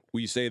they can. Well,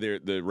 you say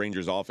the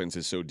Rangers' offense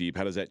is so deep.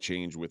 How does that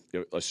change with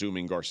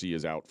assuming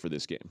Garcia's out for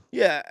this game?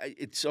 Yeah,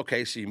 it's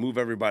okay. So you move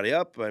everybody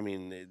up. I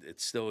mean,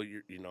 it's still,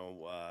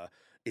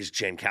 is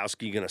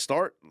Jankowski going to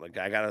start? Like,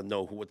 I got to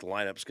know what the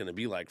lineup's going to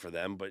be like for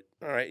them. But,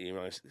 all right,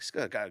 it's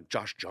got a guy,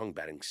 Josh Jung,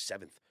 batting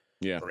 7th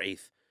or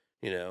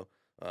 8th.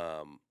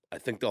 I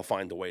think they'll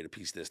find a way to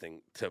piece this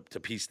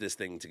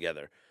thing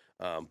together.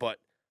 But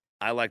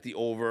I like the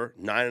over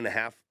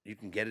 9.5. You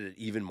can get it at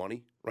even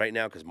money right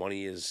now because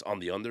money is on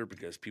the under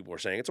because people are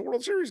saying it's a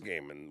World Series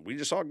game and we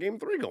just saw Game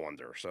 3 go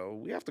under, so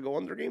we have to go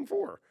under Game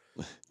 4.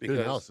 Good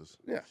analysis.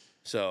 Yeah.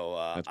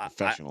 So That's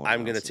professional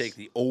I'm going to analysis. take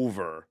the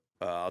over.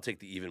 I'll take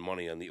the even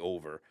money on the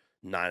over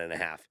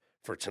 9.5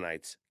 for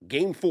tonight's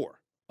Game 4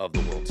 of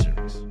the World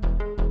Series.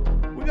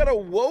 We got a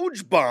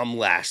Woj bomb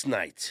last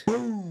night.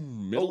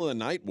 Middle of the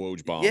night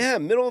Woj bomb. Yeah,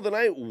 middle of the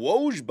night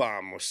Woj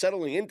bomb. Was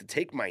settling in to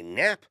take my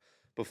nap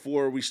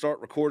before we start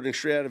recording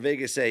Straight Out of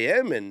Vegas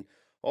AM, and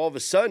all of a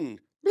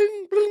sudden,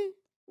 bling, bling,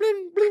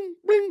 bling, bling,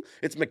 bling.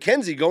 It's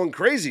Mackenzie going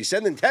crazy,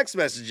 sending text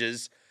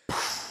messages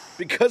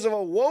because of a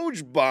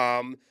Woj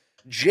bomb.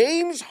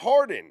 James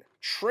Harden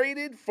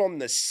traded from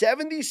the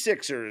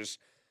 76ers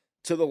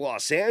to the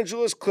Los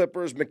Angeles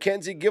Clippers.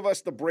 Mackenzie, give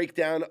us the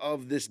breakdown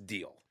of this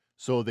deal.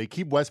 So they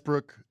keep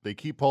Westbrook, they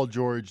keep Paul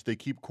George, they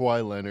keep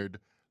Kawhi Leonard.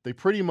 They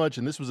pretty much,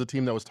 and this was a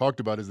team that was talked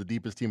about as the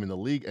deepest team in the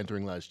league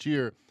entering last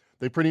year,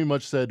 they pretty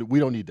much said, we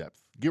don't need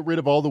depth. Get rid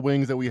of all the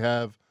wings that we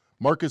have.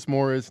 Marcus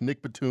Morris,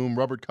 Nick Batum,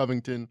 Robert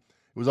Covington.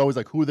 It was always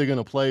like, who are they going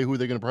to play? Who are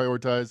they going to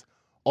prioritize?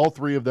 All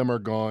 3 of them are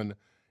gone.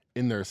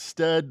 In their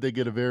stead, they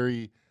get a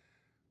very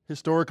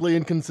historically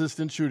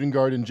inconsistent shooting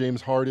guard in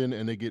James Harden,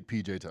 and they get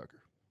P.J. Tucker.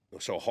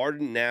 So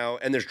Harden now,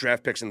 and there's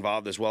draft picks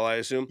involved as well, I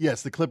assume?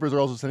 Yes, the Clippers are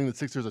also sending the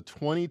Sixers a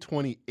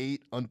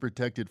 2028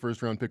 unprotected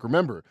first-round pick.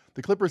 Remember,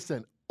 the Clippers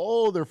sent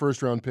all their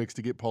first-round picks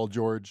to get Paul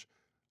George.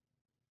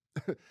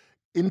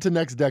 Into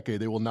next decade,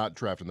 they will not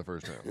draft in the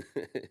first round.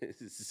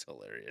 This is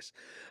hilarious.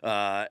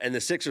 And the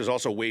Sixers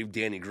also waived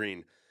Danny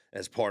Green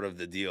as part of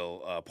the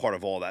deal, part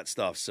of all that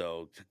stuff,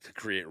 so to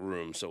create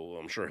room. So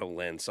I'm sure he'll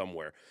land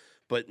somewhere.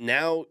 But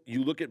now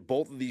you look at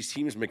both of these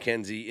teams,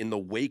 Mackenzie, in the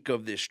wake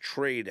of this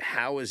trade,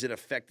 how has it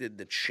affected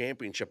the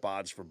championship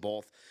odds for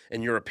both,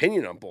 and your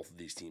opinion on both of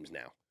these teams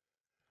now?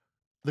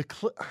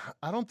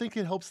 I don't think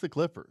it helps the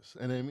Clippers.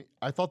 And I mean,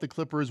 I thought the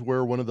Clippers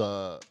were one of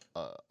the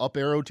up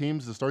arrow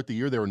teams to start the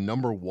year. They were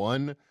number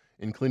 1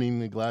 in cleaning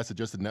the glass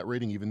adjusted net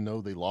rating, even though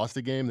they lost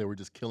a game. They were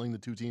just killing the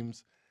 2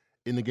 teams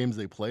in the games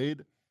they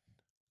played.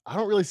 I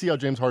don't really see how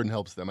James Harden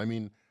helps them. I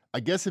mean,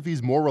 I guess if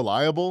he's more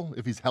reliable,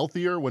 if he's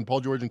healthier when Paul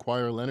George and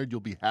Kawhi Leonard,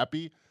 you'll be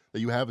happy that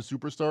you have a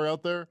superstar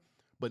out there.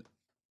 But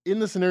in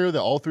the scenario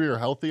that all 3 are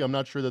healthy, I'm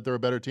not sure that they're a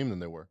better team than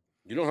they were.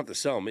 You don't have to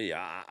sell me.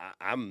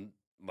 I'm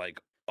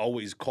like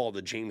always called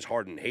a James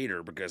Harden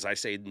hater because I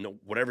say no,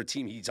 whatever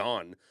team he's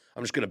on,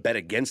 I'm just going to bet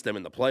against them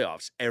in the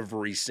playoffs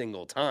every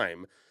single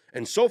time.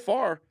 And so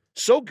far,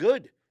 so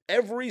good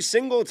every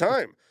single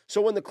time.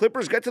 So when the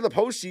Clippers get to the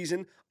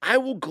postseason, I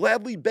will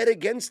gladly bet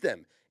against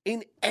them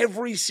in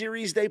every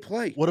series they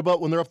play. What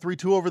about when they're up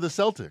 3-2 over the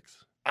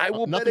Celtics? I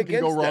will bet Nothing can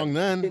against go wrong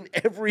them then. in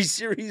every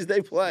series they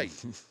play.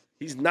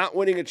 He's not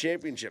winning a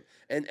championship.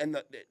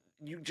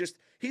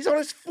 He's on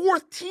his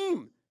 4th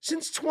team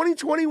since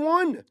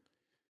 2021.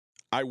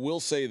 I will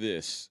say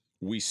this.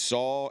 We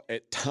saw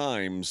at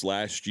times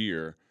last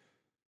year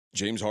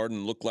James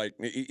Harden looked like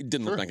he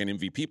didn't look like an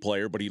MVP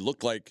player, but he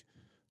looked like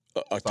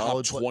a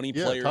top 20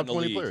 player top in the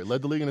 20 league. player,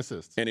 led the league in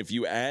assists. And if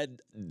you add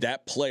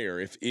that player,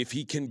 if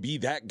he can be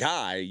that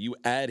guy, you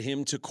add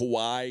him to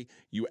Kawhi,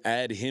 you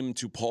add him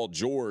to Paul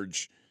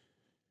George,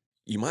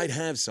 you might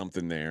have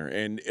something there.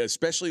 And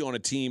especially on a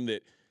team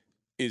that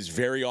is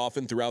very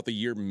often throughout the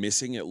year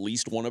missing at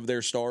least one of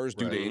their stars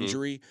due to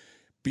injury,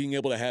 being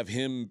able to have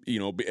him,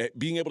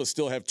 being able to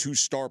still have 2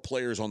 star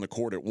players on the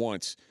court at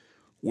once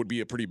would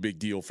be a pretty big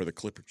deal for the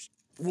Clippers.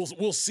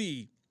 We'll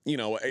see.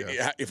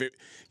 If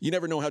you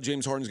never know how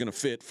James Harden's going to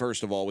fit.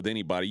 First of all, with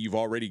anybody, you've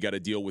already got to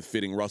deal with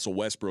fitting Russell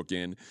Westbrook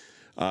in.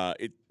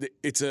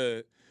 It's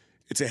a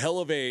hell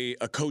of a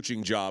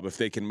coaching job if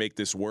they can make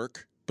this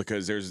work,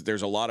 because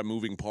there's a lot of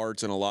moving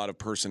parts and a lot of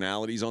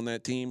personalities on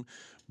that team,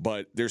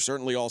 but there's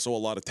certainly also a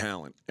lot of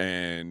talent.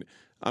 And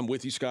I'm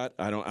with you, Scott.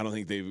 I don't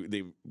think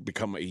they've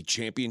become a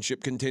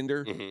championship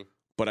contender.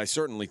 But I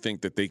certainly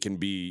think that they can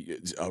be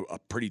a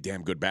pretty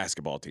damn good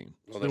basketball team.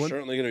 Well, they're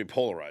certainly going to be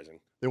polarizing.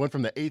 They went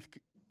from the 8th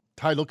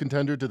title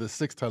contender to the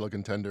 6th title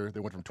contender. They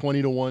went from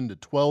 20-1 to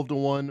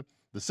 12-1.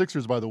 The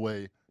Sixers, by the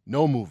way,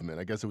 no movement.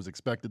 I guess it was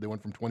expected. They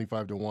went from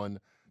 25-1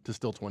 to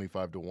still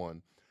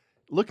 25-1.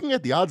 Looking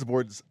at the odds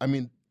boards, I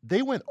mean,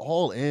 they went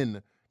all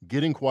in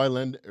getting Kawhi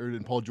Leonard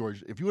and Paul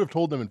George. If you would have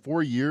told them in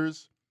 4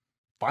 years,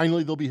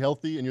 finally they'll be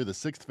healthy and you're the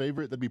 6th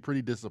favorite, that'd be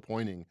pretty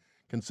disappointing.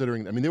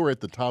 Considering, I mean, they were at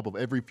the top of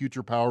every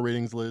future power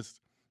ratings list.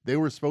 They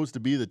were supposed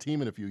to be the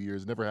team in a few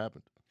years. It never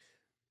happened.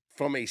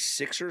 From a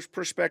Sixers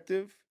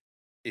perspective,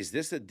 is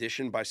this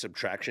addition by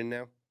subtraction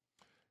now?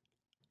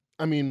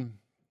 I mean,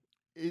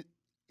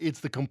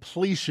 it's the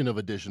completion of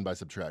addition by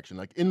subtraction.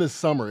 Like in the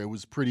summer, it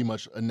was pretty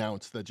much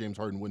announced that James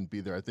Harden wouldn't be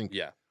there. I think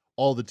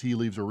all the tea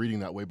leaves are reading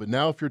that way. But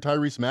now if you're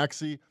Tyrese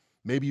Maxey,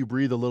 maybe you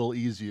breathe a little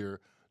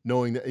easier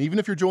knowing that, even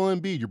if you're Joel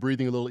Embiid, you're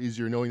breathing a little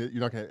easier knowing that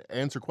you're not going to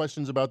answer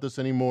questions about this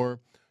anymore.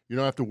 You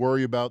don't have to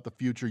worry about the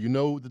future. You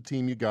know the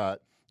team you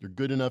got. You're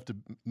good enough to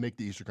make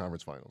the Eastern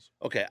Conference Finals.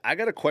 Okay, I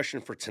got a question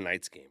for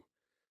tonight's game.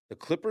 The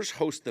Clippers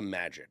host the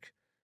Magic,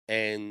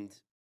 and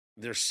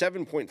they're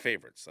 7-point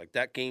favorites. Like,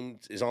 that game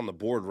is on the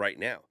board right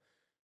now.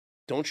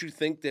 Don't you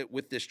think that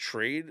with this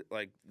trade,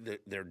 like,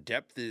 their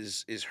depth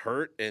is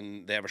hurt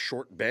and they have a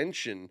short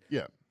bench? And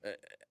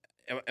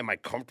am I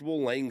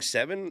comfortable laying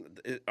 7?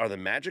 Are the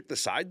Magic the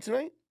side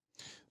tonight?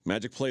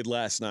 Magic played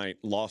last night,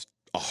 lost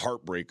a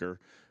heartbreaker.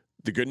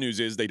 The good news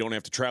is they don't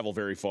have to travel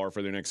very far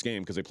for their next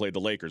game because they played the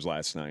Lakers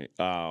last night.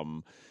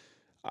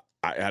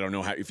 I don't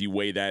know how, if you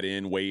weigh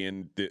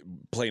in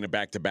playing a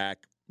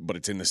back-to-back, but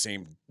it's in the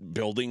same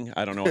building.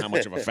 I don't know how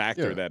much of a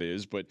factor that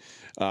is, but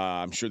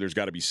I'm sure there's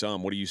got to be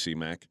some. What do you see,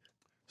 Mac?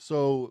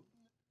 So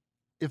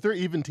if they're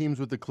even teams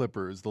with the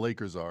Clippers, the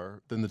Lakers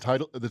are, then the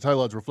title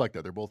odds reflect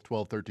that. They're both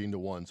 12,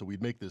 13-1. So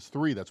we'd make this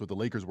 3. That's what the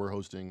Lakers were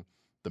hosting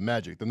the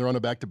Magic. Then they're on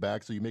a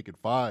back-to-back, so you make it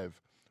 5.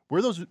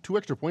 Where those 2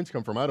 extra points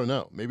come from, I don't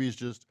know. Maybe it's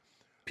just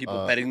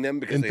people betting them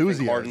because they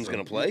think Harden's going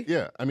to play?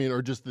 Yeah. I mean,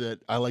 or just that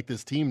I like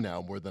this team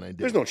now more than I did.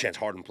 There's no chance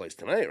Harden plays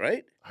tonight,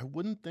 right? I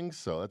wouldn't think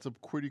so. That's a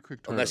pretty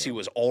quick turnaround. Unless he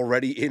was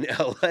already in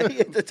L.A.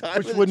 at the time.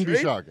 Which wouldn't be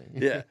shocking.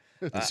 Yeah.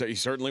 So he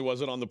certainly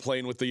wasn't on the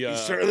plane with the he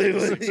certainly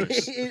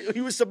was.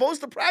 He was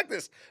supposed to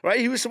practice, right?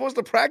 He was supposed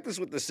to practice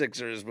with the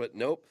Sixers, but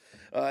nope.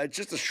 It's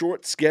just a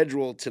short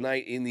schedule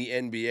tonight in the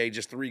NBA,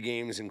 just 3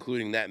 games,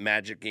 including that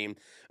Magic game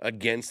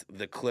against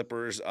the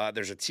Clippers.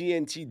 There's a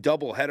TNT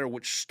doubleheader,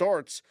 which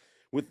starts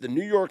with the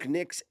New York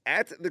Knicks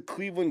at the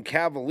Cleveland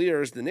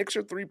Cavaliers. The Knicks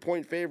are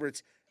 3-point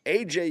favorites.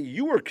 AJ,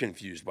 you were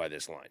confused by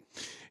this line.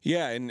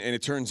 Yeah, and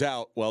it turns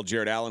out, well,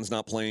 Jared Allen's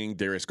not playing,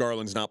 Darius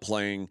Garland's not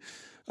playing,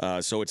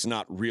 so it's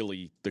not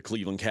really the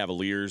Cleveland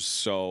Cavaliers.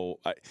 So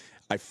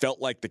I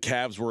felt like the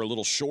Cavs were a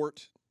little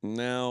short.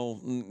 Now,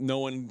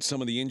 knowing some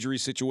of the injury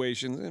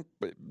situations,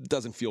 it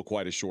doesn't feel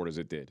quite as short as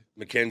it did.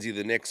 Mackenzie,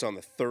 the Knicks on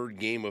the 3rd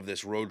game of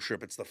this road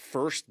trip. It's the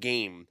first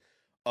game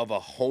of a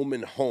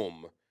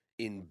home-and-home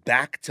in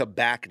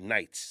back-to-back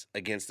nights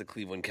against the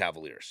Cleveland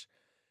Cavaliers.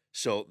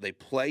 So they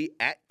play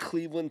at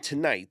Cleveland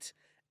tonight,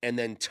 and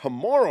then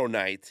tomorrow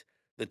night,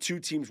 the 2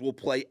 teams will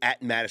play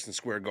at Madison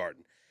Square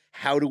Garden.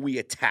 How do we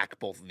attack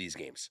both of these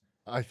games?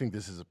 I think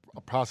this is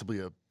possibly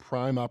a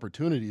prime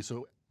opportunity.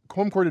 So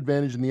home court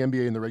advantage in the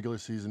NBA in the regular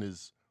season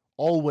is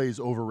always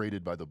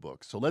overrated by the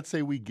books. So let's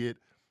say we get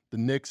the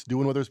Knicks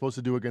doing what they're supposed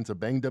to do against a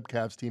banged-up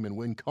Cavs team and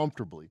win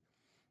comfortably.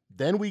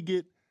 Then we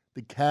get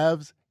the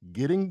Cavs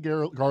getting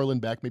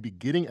Garland back, maybe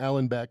getting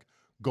Allen back,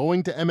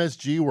 going to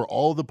MSG where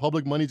all the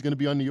public money is going to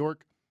be on New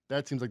York.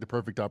 That seems like the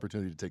perfect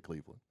opportunity to take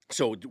Cleveland.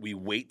 So do we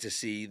wait to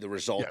see the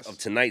result of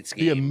tonight's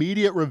game? The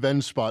immediate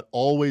revenge spot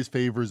always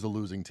favors the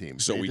losing team.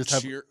 So we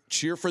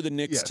cheer for the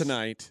Knicks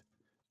tonight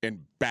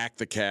and back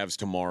the Cavs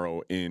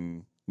tomorrow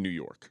in New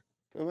York.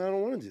 Well, I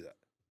don't want to do that.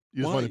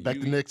 You just want to back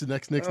the Knicks,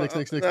 next.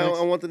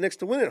 I want the Knicks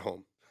to win at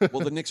home.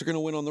 Well, the Knicks are going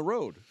to win on the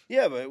road.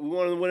 Yeah, but we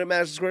want to win at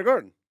Madison Square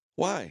Garden.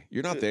 Why?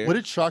 You're not there. Would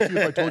it shock you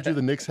if I told you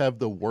the Knicks have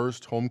the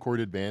worst home court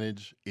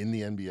advantage in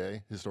the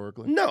NBA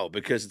historically? No,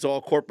 because it's all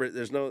corporate.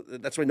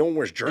 That's why no one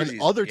wears jerseys.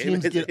 And other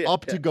teams get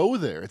up to go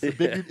there.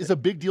 It's a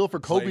big deal for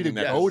Kobe to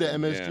go to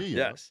MSG.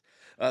 Yes.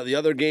 The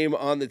other game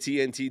on the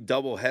TNT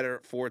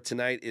doubleheader for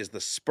tonight is the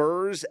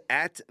Spurs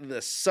at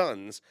the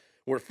Suns,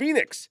 where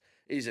Phoenix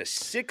is a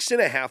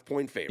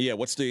 6.5-point favorite. Yeah,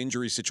 what's the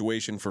injury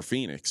situation for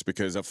Phoenix?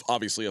 Because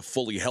obviously a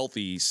fully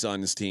healthy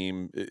Suns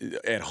team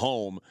at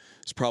home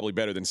is probably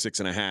better than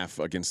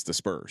 6.5 against the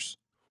Spurs.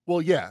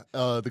 Well, yeah,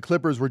 the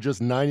Clippers were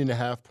just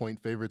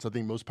 9.5-point favorites. I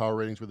think most power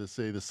ratings would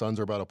say the Suns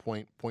are about a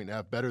point and a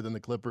half better than the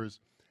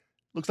Clippers.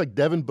 Looks like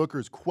Devin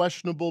Booker's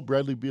questionable.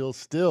 Bradley Beal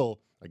still,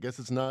 I guess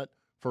it's not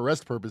for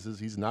rest purposes.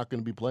 He's not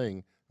going to be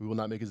playing. He will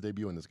not make his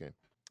debut in this game.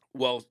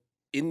 Well,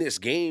 in this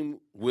game,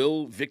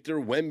 will Victor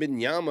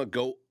Wembanyama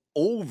go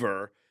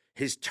over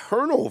his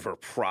turnover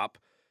prop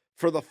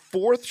for the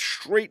fourth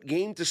straight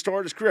game to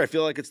start his career? I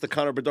feel like it's the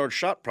Connor Bedard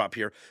shot prop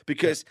here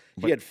because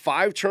he had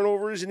 5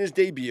 turnovers in his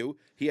debut.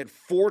 He had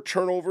 4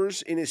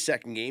 turnovers in his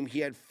second game. He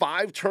had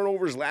 5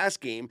 turnovers last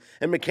game.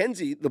 And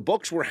Mackenzie, the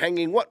books were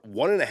hanging,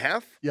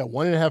 1.5? Yeah,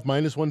 1.5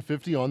 minus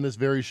 150 on this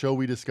very show.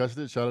 We discussed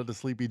it. Shout out to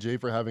Sleepy J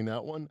for having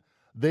that one.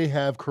 They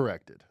have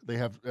corrected. They've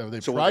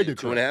tried to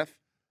correct.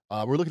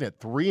 2.5? We're looking at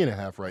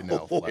 3.5 right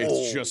now.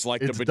 It's just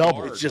like It's the double.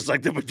 Bedard. It's just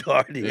like the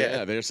Bedard.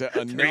 Yeah, there's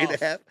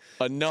 3.5.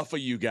 enough of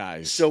you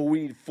guys. So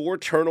we need 4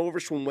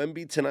 turnovers from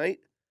Wemby tonight.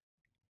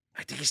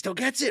 I think he still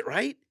gets it,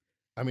 right?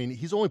 I mean,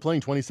 he's only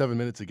playing 27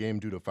 minutes a game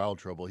due to foul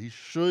trouble. He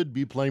should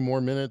be playing more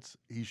minutes.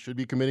 He should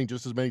be committing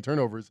just as many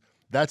turnovers.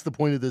 That's the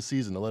point of this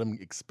season, to let him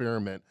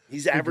experiment.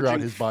 He's figure averaging out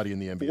his body in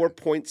the NBA.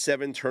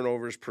 4.7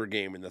 turnovers per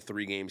game in the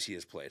 3 games he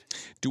has played.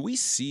 Do we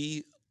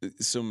see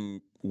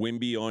some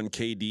Wemby on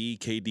KD,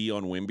 KD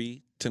on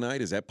Wemby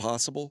tonight? Is that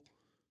possible?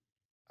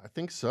 I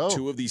think so.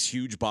 2 of these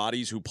huge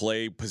bodies who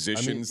play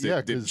positions yeah,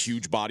 that 'cause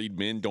huge-bodied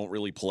men don't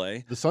really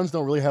play. The Suns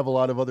don't really have a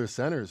lot of other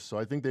centers, so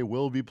I think they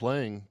will be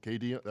playing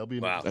KD. That'll be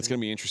Wow. That's going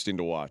to be interesting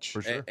to watch.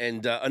 for sure.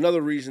 And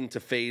another reason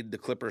to fade the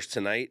Clippers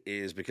tonight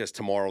is because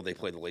tomorrow they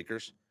play the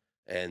Lakers,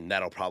 and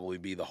that'll probably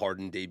be the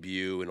Harden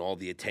debut and all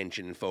the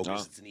attention and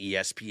focus. Oh. It's an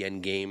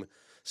ESPN game.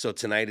 So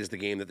tonight is the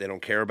game that they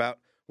don't care about,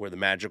 where the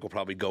Magic will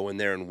probably go in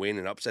there and win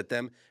and upset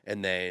them,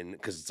 and then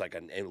because it's like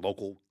a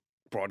local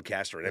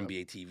broadcast or an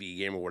NBA TV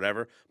game or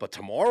whatever. But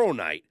tomorrow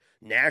night,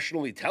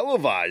 nationally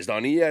televised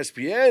on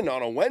ESPN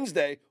on a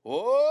Wednesday,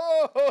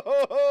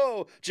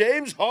 oh,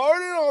 James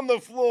Harden on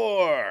the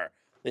floor.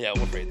 Yeah,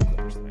 we'll fade the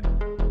Clippers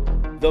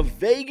tonight. The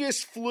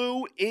Vegas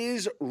flu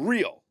is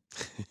real.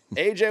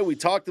 AJ, we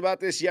talked about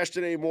this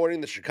yesterday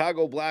morning. The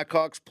Chicago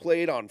Blackhawks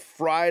played on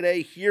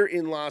Friday here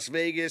in Las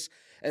Vegas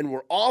and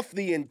were off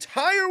the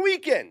entire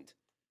weekend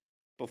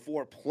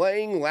before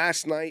playing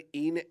last night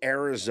in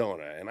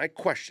Arizona. And I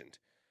questioned.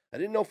 I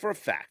didn't know for a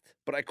fact,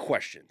 but I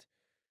questioned.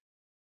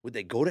 Would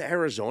they go to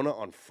Arizona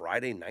on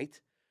Friday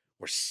night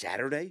or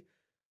Saturday?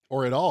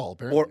 Or at all,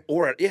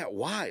 apparently.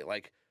 Why?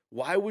 Like,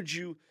 why would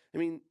you? I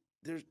mean,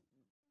 there's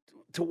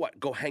to what?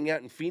 Go hang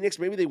out in Phoenix?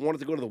 Maybe they wanted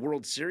to go to the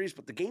World Series,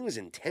 but the game is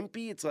in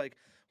Tempe. It's like,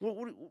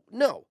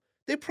 no.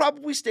 They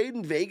probably stayed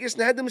in Vegas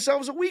and had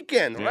themselves a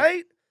weekend,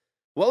 right?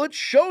 Well, it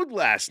showed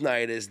last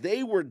night as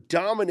they were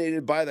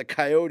dominated by the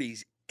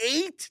Coyotes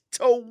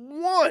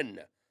 8-1.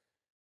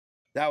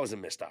 That was a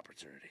missed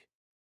opportunity.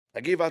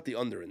 I gave out the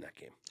under in that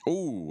game.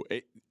 Ooh,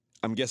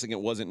 I'm guessing it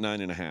wasn't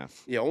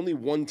 9.5. Yeah, only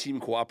one team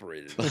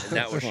cooperated, and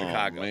that was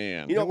Chicago. Oh,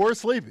 man. You know, we're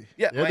sleepy.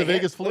 Yeah, the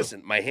Vegas flu.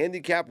 Listen, my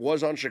handicap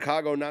was on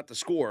Chicago not to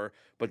score,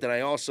 but then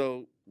I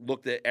also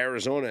looked at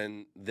Arizona,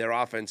 and their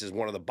offense is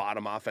one of the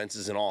bottom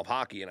offenses in all of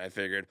hockey, and I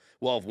figured,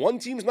 well, if one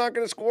team's not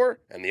going to score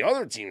and the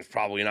other team's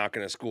probably not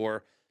going to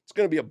score, it's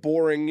going to be a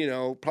boring,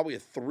 probably a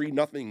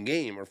 3-0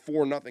 game or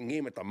 4-0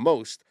 game at the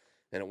most.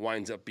 And it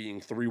winds up being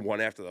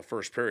 3-1 after the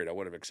first period. I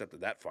would have accepted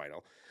that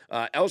final.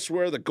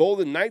 Elsewhere, the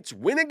Golden Knights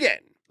win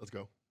again. Let's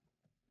go.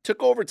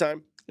 Took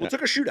overtime. Well,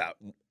 took a shootout.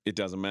 It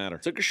doesn't matter.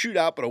 Took a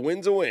shootout, but a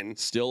win's a win.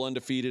 Still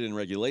undefeated in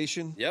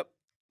regulation. Yep.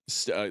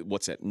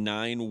 What's that?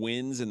 9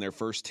 wins in their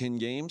first 10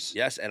 games?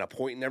 Yes, and a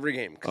point in every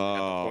game.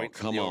 Oh, the point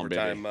from come the on,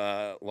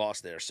 overtime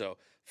loss there. So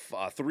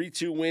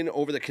 3-2 win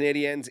over the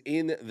Canadiens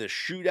in the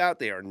shootout.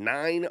 They are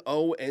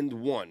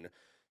 9-0-1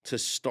 to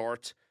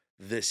start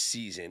this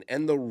season.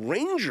 And the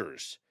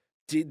Rangers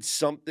did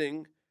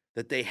something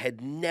that they had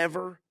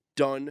never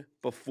done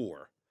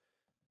before.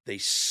 They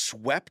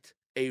swept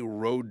a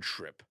road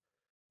trip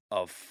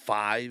of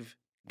 5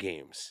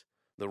 games.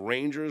 The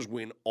Rangers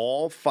win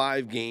all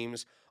 5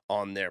 games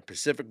on their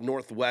Pacific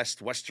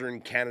Northwest,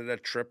 Western Canada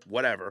trip,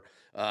 whatever.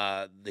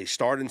 They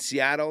start in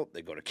Seattle,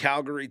 they go to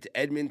Calgary, to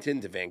Edmonton,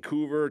 to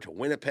Vancouver, to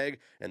Winnipeg,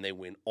 and they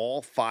win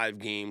all 5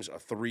 games, a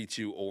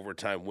 3-2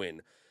 overtime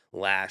win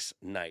last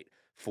night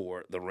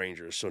for the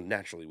Rangers. So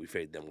naturally, we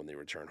fade them when they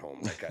return home,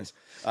 right, guys?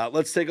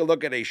 Let's take a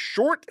look at a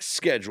short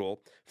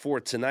schedule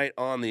for tonight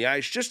on the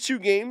ice. Just 2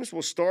 games.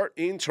 We'll start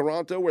in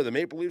Toronto, where the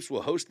Maple Leafs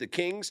will host the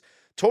Kings.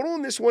 Total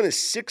in this one is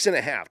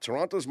 6.5.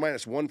 Toronto's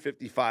minus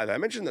 155. I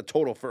mentioned the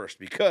total first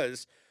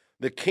because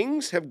the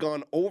Kings have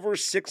gone over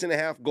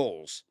 6.5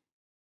 goals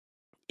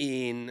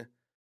in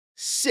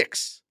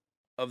 6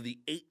 of the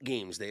 8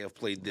 games they have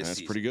played this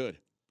season. That's pretty good.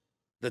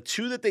 The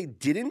 2 that they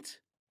didn't,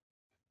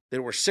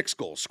 there were 6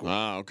 goals scored.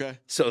 Okay.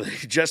 So they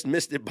just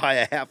missed it by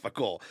a half a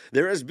goal.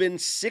 There has been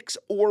 6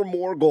 or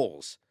more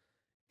goals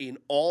in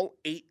all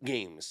 8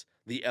 games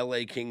the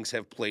LA Kings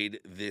have played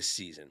this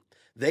season.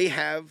 They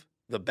have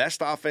the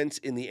best offense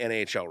in the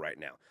NHL right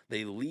now.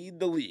 They lead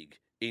the league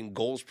in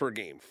goals per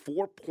game,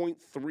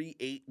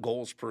 4.38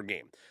 goals per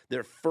game.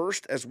 They're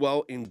first as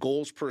well in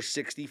goals per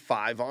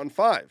 65 on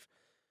 5.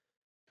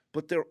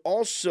 But they're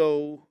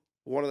also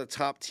one of the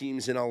top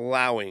teams in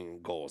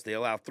allowing goals. They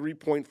allow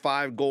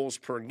 3.5 goals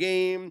per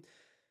game.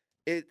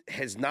 It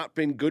has not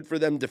been good for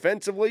them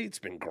defensively. It's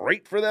been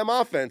great for them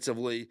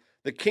offensively.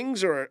 The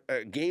Kings are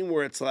a game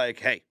where it's like,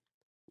 hey,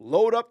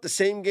 load up the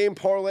same game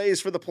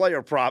parlays for the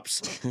player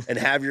props and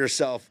have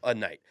yourself a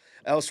night.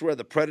 Elsewhere,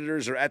 the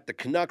Predators are at the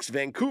Canucks.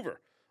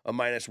 Vancouver, a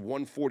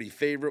 -140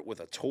 favorite with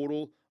a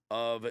total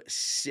of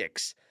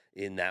 6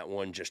 in that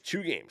one. Just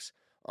 2 games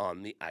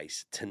on the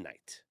ice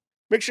tonight.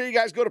 Make sure you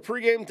guys go to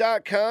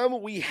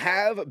pregame.com. We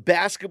have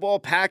basketball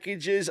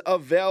packages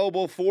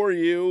available for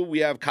you. We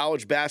have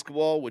college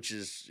basketball, which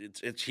is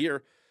it's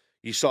here.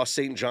 You saw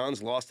St.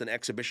 John's lost an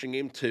exhibition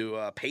game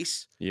to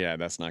Pace. Yeah,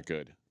 that's not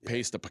good.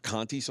 Pace the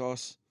picante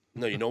sauce?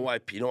 No, you know why?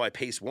 You know why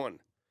Pace won?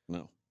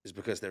 No. Is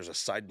because there's a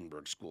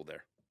Seidenberg school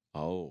there.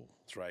 Oh.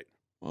 That's right.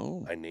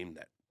 Oh. I named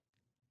that.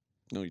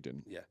 No, you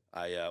didn't. Yeah.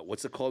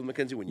 What's it called,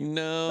 Mackenzie? When you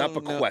not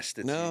bequest?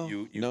 It's no,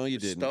 you no, you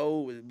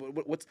bestow,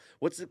 didn't.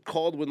 What's it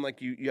called when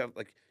you have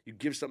you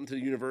give something to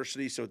the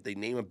university so they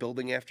name a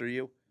building after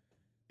you?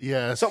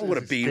 Yeah, something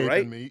with a B,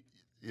 right? Me.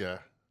 Yeah.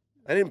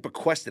 I didn't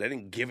bequest it. I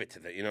didn't give it to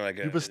them.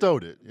 You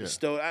bestowed it. Yeah.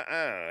 Bestowed. I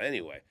don't know.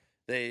 Anyway,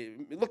 they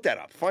look that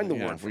up. Find the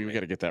word for me. We got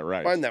to get that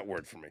right. Find that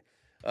word for me.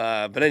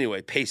 But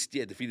anyway, Pace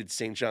defeated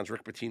St. John's.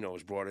 Rick Pitino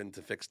was brought in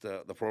to fix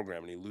the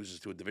program, and he loses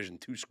to a Division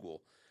II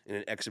school in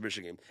an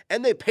exhibition game.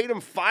 And they paid him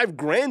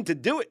 $5,000 to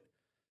do it.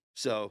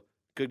 So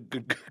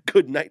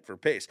good night for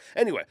Pace.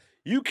 Anyway,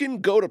 you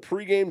can go to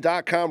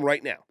pregame.com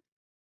right now,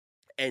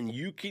 and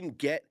you can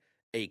get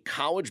a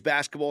college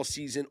basketball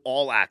season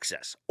all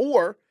access.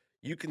 Or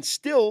you can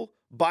still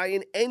buy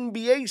an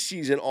NBA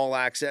season all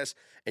access,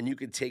 and you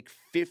can take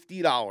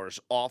 $50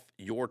 off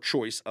your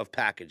choice of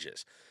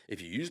packages.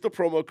 If you use the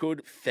promo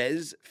code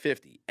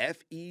FEZ50,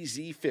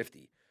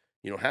 FEZ50,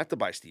 you don't have to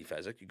buy Steve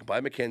Fezzik. You can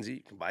buy Mackenzie.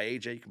 You can buy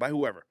AJ. You can buy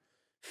whoever.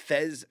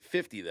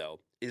 FEZ50,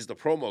 though, is the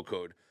promo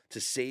code to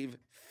save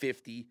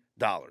 $50.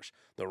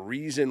 The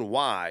reason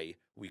why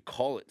we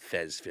call it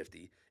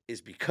FEZ50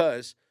 is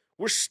because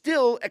we're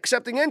still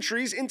accepting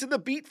entries into the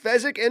Beat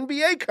Fezzik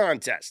NBA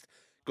contest.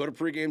 Go to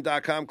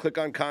pregame.com, click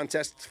on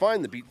contests,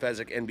 find the Beat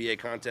Fezzik NBA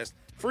contest.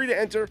 Free to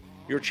enter,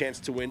 your chance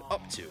to win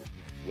up to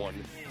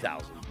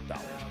 $1,000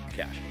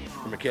 cash.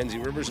 For Mackenzie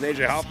Rivers and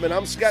AJ Hoffman,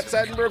 I'm Scott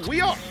Seidenberg. We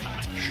are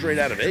Straight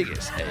Out of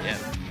Vegas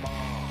AM.